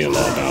teaches me a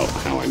lot about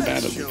how I'm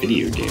bad at the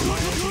video game.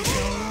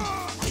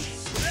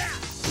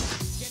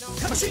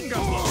 Machine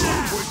gun blow.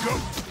 Wake up.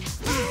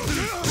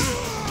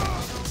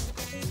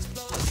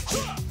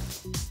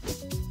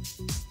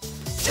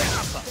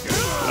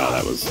 Oh,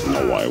 that was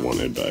not what I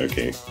wanted, but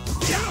okay.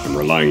 I'm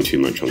relying too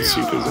much on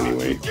supers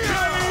anyway. Put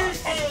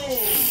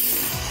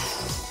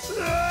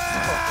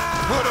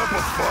up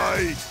a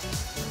fight.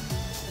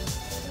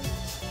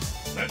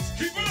 Let's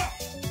keep it up!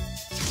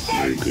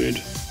 No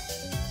good.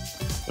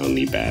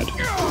 Only bad.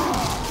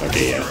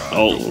 Okay, yeah.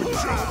 Oh,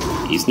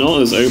 he's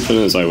not as open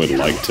as I would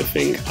like to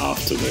think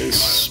after those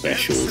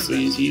specials that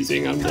he's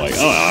using. I'm like,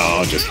 oh,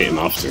 I'll just hit him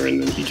after,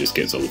 and then he just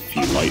gets a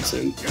few lights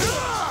in.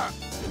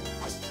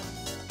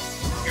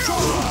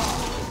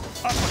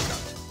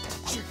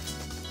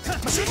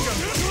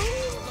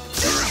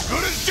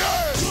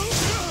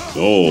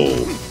 Oh.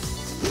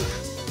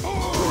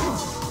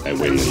 I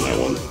win in that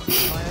one.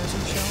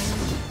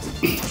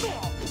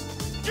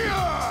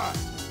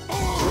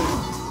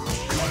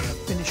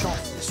 Finish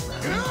off this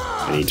round.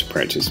 I need to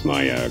practice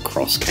my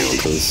cross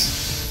counters.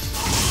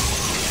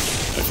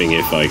 I think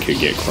if I could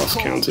get cross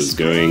counters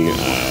going,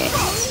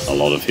 a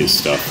lot of his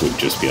stuff would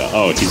just be like,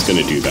 oh, he's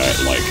gonna do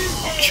that like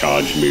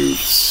charge move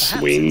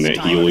swing that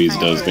he always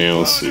does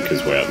now, so,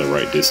 because we're at the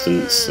right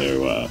distance,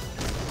 so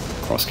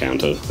cross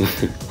counter.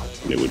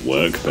 It would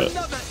work, but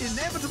Another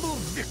inevitable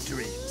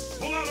victory.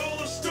 Pull out all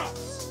the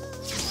stops.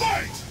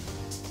 Fight!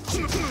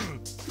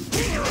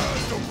 Keep your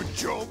eyes open,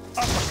 Joe.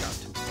 Uppercut.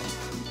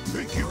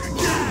 Think you can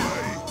get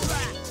away?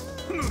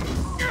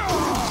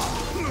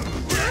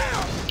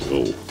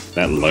 oh,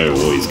 that low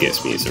always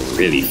gets me. It's a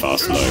really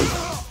fast low.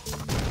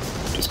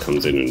 Just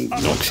comes in and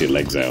knocks your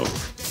legs out.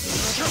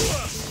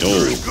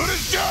 Oh, Good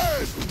as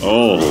dead.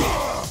 oh,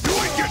 You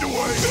ain't getting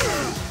away.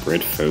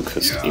 red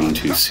focused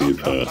into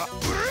super.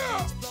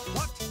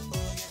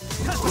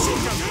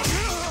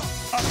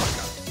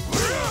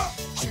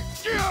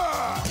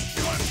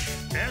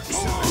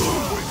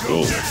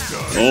 Oh,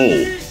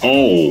 oh,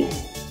 oh.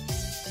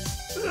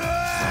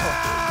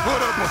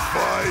 Put up a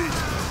fight.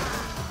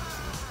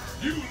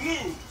 You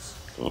lose.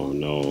 Oh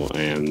no,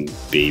 I am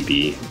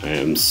baby. I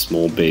am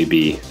small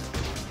baby.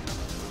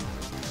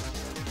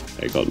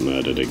 I got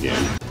murdered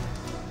again.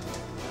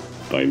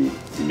 By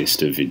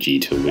Mr.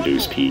 Vegeta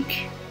Widow's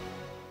Peak.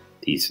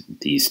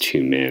 These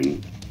two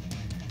men.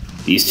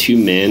 These two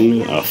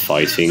men are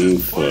fighting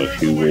for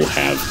who will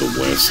have the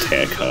worst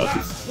haircut.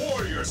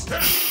 Warrior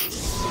step.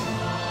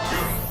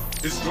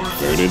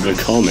 Vote in the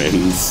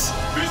comments.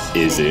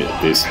 Is it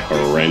this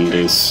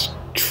horrendous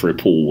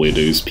triple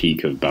Widow's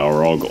Peak of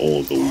Balrog,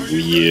 or the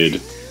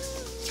weird,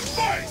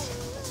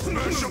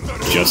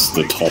 just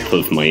the top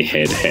of my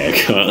head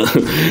haircut?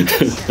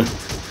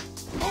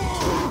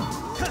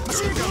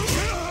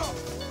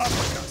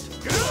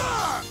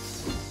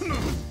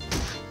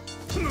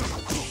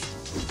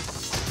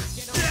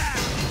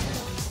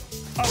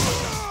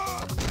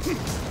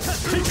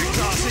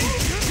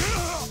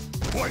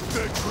 Wipe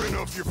that grin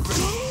off your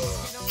face.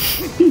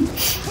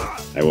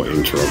 I will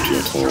interrupt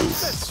your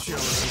taunts. Let's show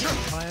some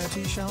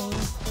propriety, shall we?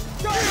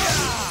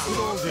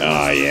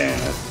 Ah, yeah.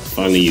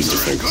 Finally used a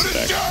focus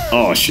attack.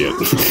 Oh, shit. You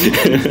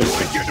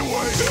ain't getting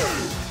away.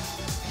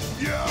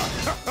 Yeah.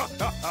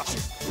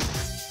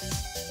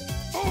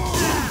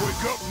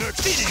 Wake up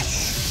next.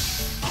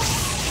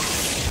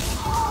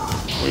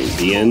 Won't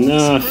be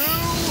enough.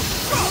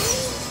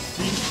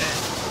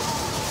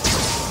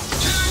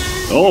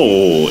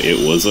 Oh,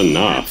 it was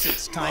enough.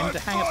 It's time to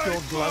hang up your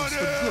gloves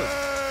for good.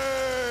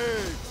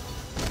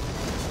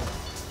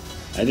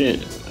 I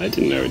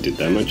didn't know it did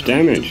that much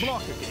damage.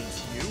 Block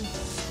against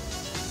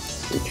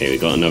you. Okay, we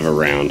got another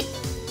round.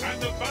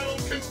 And the battle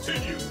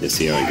continues. Let's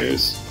see how it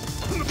goes.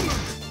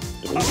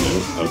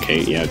 No.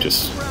 Okay, yeah,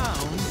 just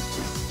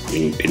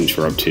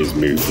interrupt his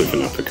move with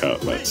an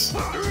uppercut. Let's.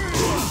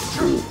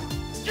 Ooh.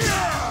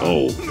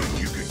 Oh,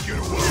 You can get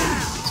away.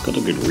 it's got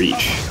a good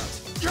reach.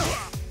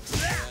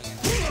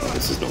 Oh,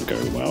 this is not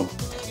going well.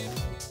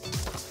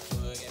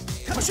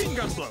 Machine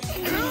gun blow.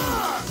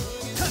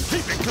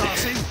 Keep it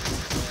classy.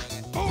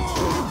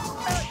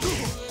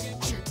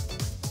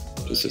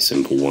 Just a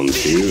simple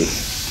 1-2.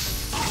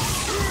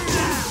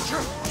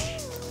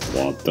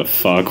 What the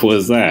fuck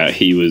was that?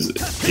 He was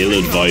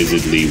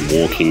ill-advisedly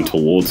walking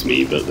towards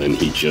me, but then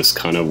he just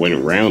kind of went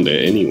around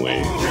it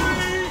anyway.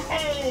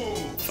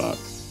 Fuck.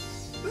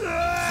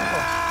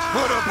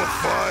 Put up a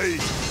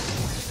fight.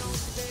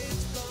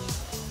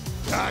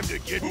 Time to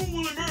get. Who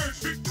will emerge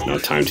victorious? Now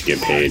time to get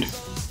paid.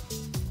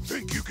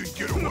 Think you can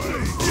get away?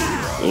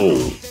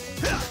 Oh,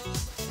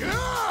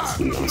 that's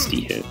a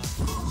nasty hit.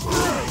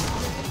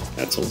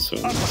 That's also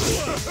a nasty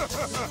hit.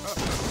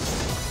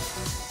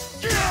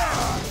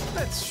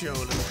 Let's show a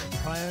little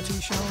propriety,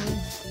 shall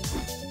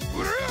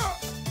we?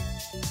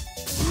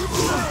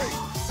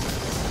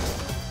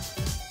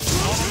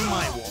 On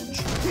my watch.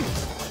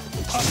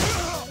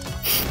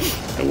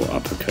 I will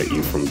uppercut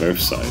you from both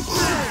sides.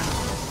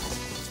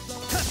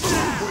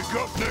 Wake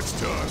up next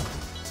time.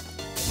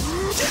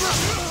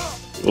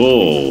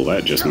 Oh,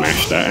 that just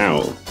mashed that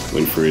out.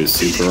 Went for his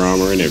super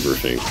armor and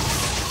everything.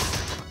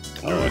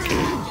 Oh,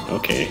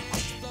 okay.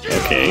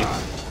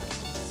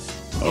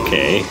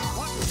 Okay.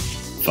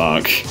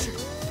 Fuck.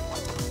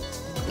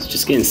 It's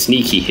just getting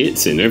sneaky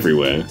hits in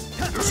everywhere.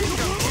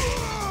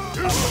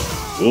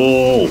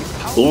 Oh!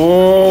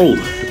 Oh!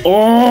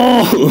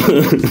 Oh!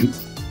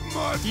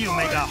 You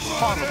make a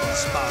horrible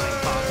sparring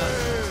partner.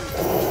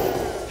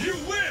 You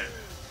win.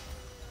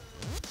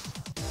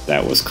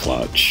 That was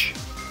clutch.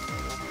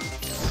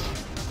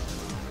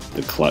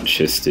 The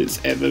clutchest it's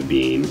ever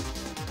been.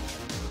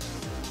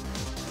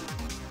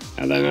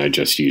 And then I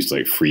just used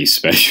like 3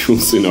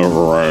 specials in a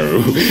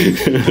row.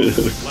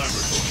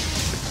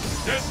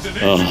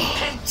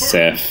 Oh,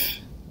 Seth.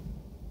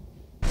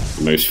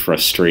 The most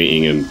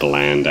frustrating and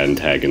bland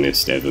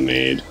antagonist ever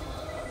made.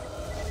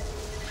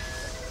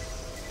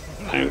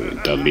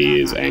 And Dudley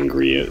is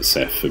angry at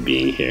Seth for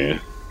being here.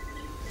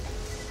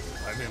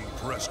 I'm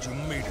impressed you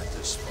made it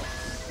this far.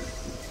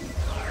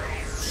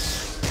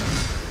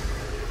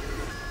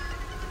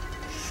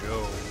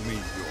 Show me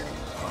your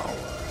power.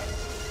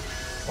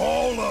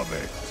 All of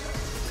it.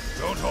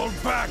 Don't hold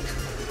back.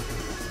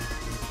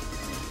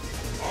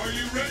 Are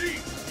you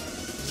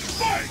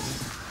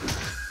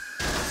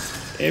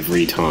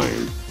Every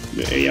time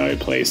the AI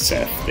plays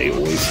Seth, they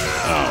always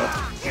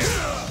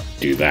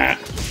do that.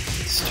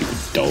 Stupid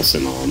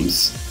Dulcin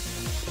arms.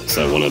 It's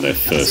like one of their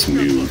first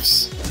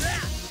moves.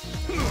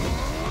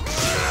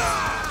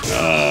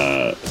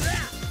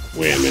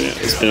 Wait a minute,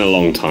 it's been a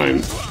long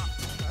time.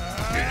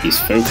 He's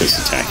focus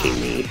attacking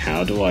me.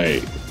 How do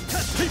I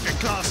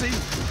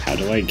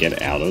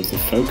get out of the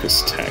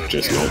focus attack?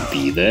 Just not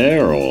be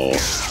there, or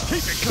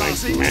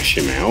like mash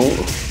him out?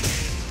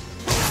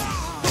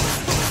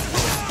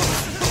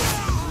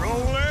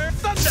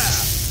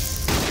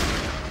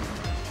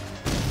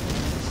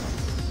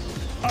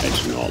 I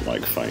do not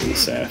like fighting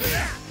Seth.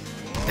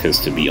 Because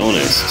to be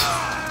honest,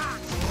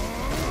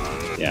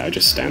 yeah, I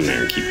just stand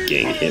there and keep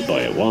getting hit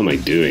by it. What am I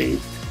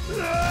doing?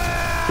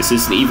 This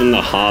isn't even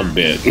the hard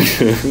bit.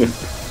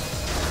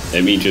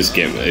 Let me just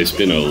get... It's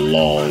been a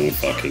long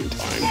fucking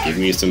time. Give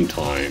me some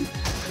time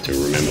to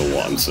remember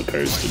what I'm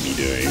supposed to be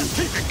doing.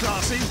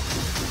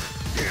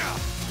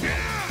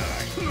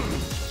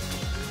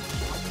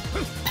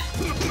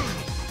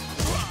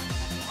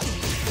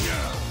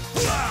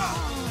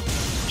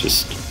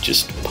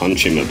 Just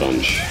punch him a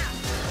bunch.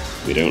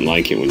 We don't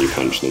like it when you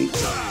punch them.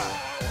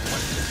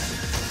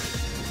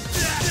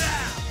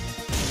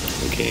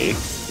 Okay,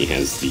 he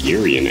has the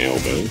Irian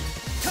elbow.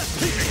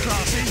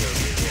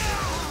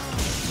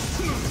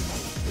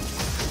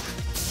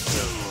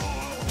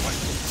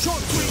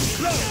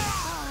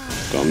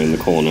 Got him in the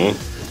corner.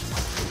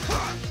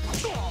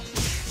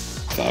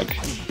 Fuck,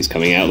 he's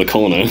coming out of the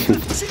corner.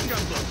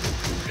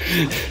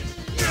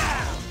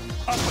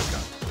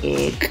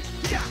 Look.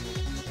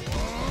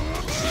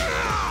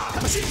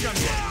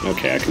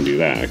 Okay, I can do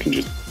that. I can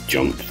just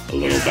jump a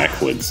little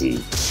backwards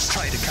and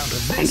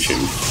punch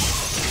him.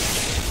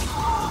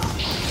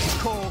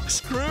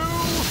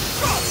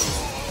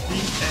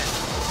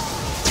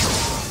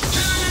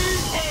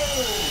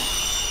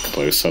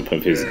 Close up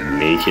of his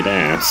naked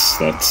ass.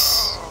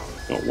 That's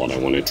not what I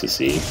wanted to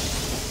see.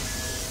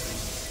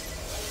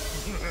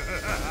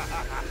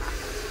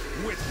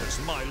 Witness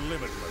my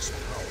limitless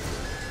power.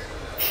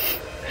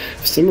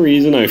 For some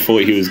reason I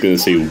thought he was going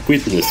to say,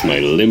 "Witness my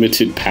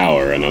limited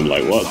power," and I'm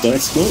like, what?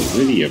 That's not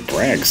really a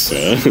brag,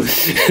 sir.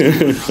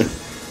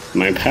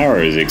 My power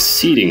is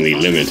exceedingly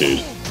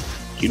limited.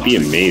 You'd be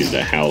amazed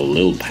at how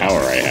little power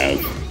I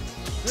have.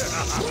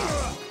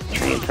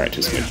 Trying to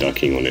practice my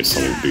ducking on his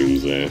sonic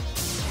booms there.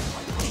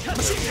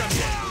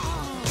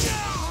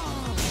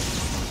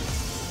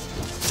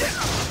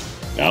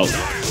 Oh,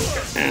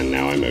 and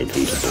now I'm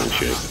open to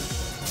bullshit.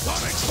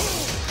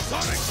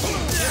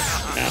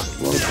 Ah,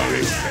 wrong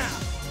timing.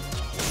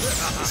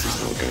 This is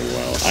not going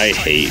well. I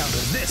hate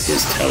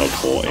his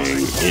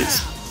teleporting.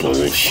 It's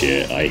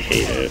bullshit. I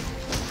hate it.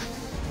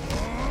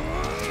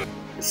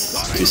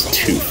 It's just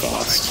too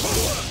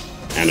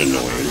fast. And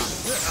annoying.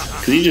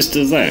 Because he just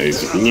does that. He's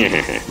just,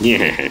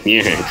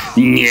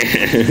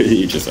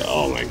 you just,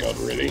 oh my god,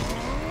 really?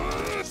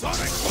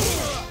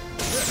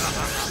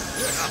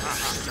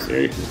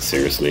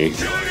 Seriously?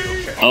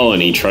 Oh,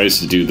 and he tries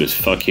to do this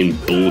fucking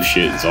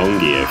bullshit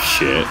Zongief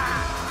shit,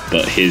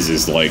 but his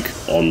is like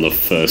on the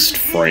first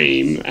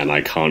frame and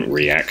I can't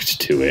react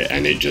to it,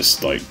 and it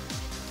just like,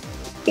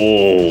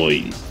 oh,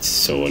 it's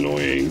so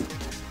annoying.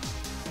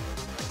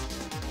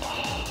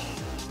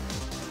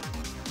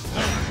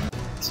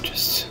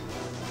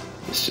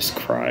 Let's just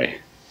cry.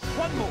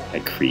 I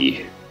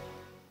cry.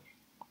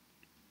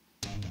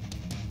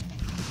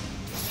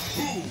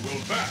 Who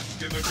will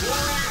bask in the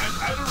glory and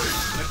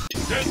adoration?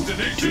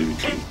 Destination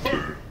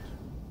confirmed.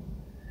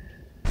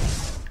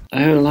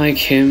 I don't like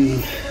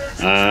him.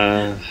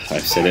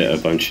 I've said it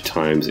a bunch of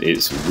times.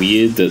 It's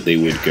weird that they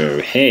would go,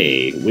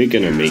 hey, we're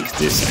gonna make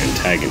this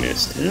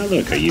antagonist. Ah,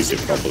 look, I used it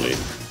properly.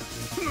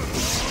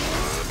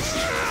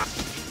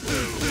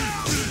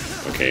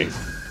 Okay.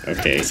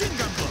 Okay.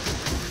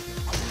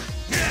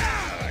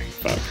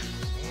 Fuck.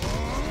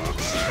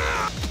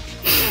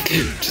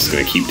 Just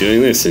gonna keep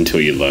doing this until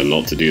you learn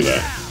not to do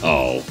that.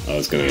 Oh, I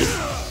was gonna...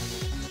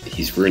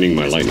 He's ruining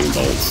my lightning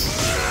bolts.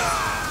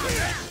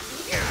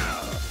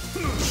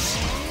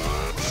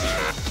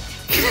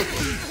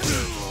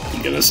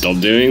 You gonna stop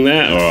doing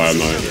that, or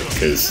am I?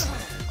 Because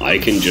I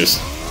can just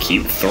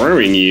keep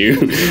throwing you.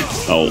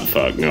 Oh,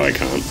 fuck, no I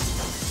can't.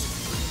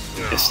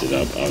 Messed it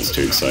up, I was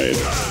too excited.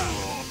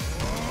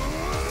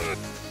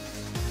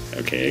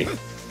 Okay.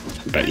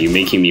 But you're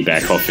making me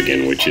back off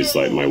again, which is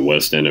like my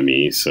worst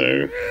enemy,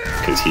 so...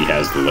 Because he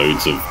has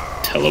loads of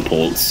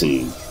teleports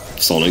and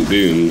sonic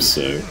booms,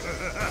 so...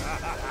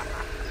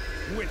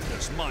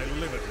 Witness my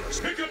limitless.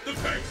 Pick up the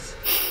pace.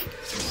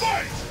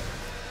 Fight!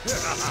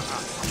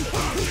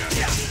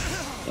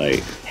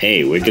 Like,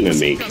 hey, we're gonna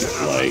make,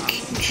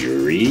 like,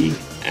 Jury,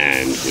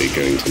 and we're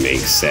going to make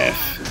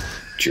Seth.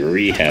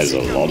 Jury has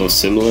a lot of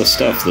similar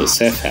stuff that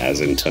Seth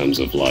has in terms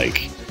of,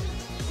 like,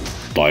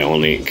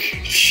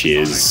 bionic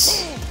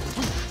shiz.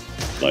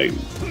 Like,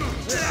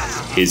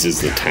 his is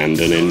the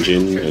Tandon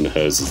engine, and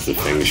hers is the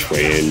Feng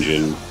Shui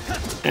engine.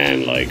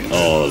 and like,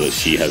 oh, that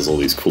she has all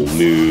these cool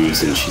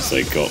moves, and she's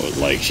like got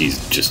like she's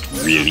just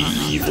really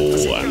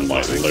evil, and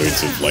like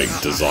loads of like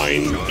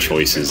design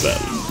choices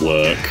that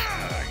work.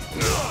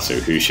 So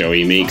who shall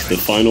we make the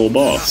final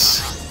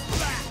boss?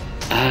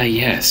 Ah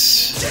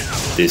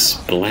yes, this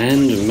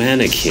bland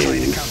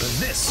mannequin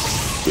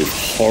with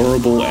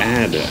horrible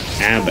ab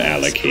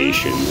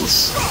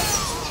allocations.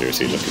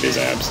 Seriously, look at his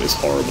abs, it's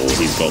horrible.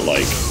 He's got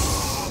like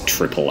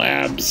triple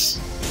abs.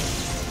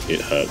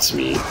 It hurts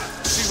me.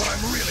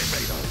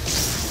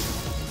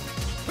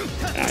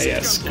 Ah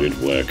yes, good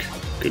work.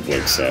 Good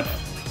work, Seth.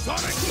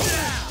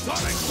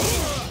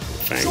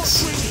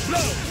 Thanks.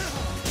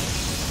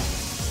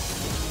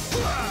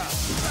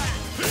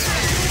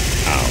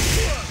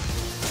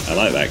 Ow. I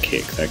like that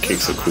kick. That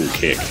kick's a cool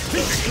kick.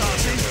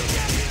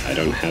 I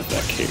don't have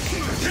that kick.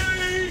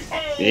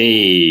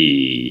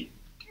 Hey!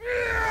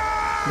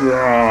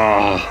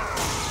 Rah.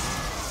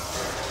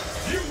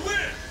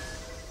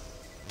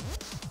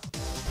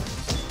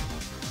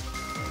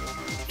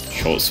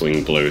 Short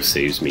swing blow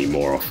saves me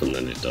more often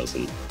than it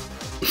doesn't.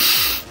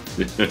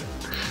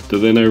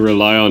 But then I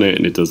rely on it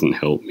and it doesn't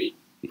help me.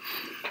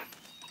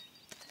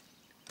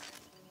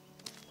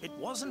 It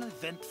was an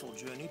eventful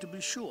journey, to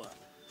be sure,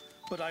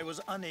 but I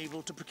was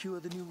unable to procure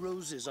the new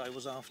roses I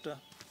was after.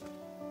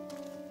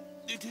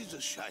 It is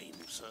a shame,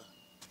 sir.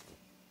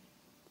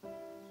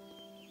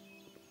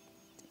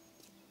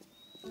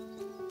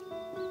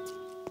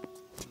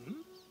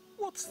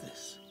 What's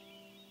this?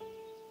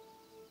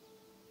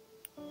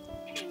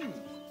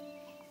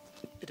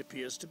 It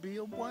appears to be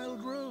a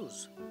wild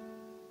rose.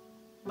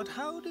 But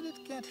how did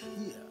it get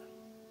here?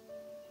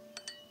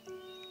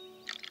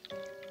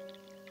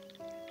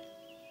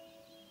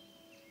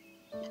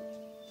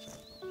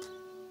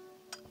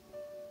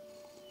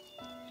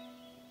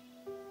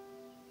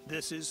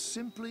 This is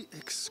simply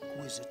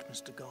exquisite,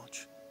 Mr.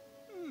 Gotch.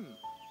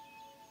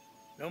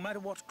 No matter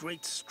what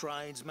great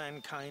strides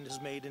mankind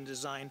has made in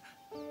design,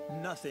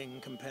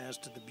 nothing compares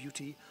to the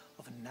beauty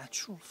of a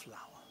natural flower.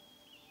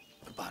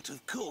 But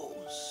of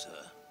course,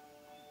 sir.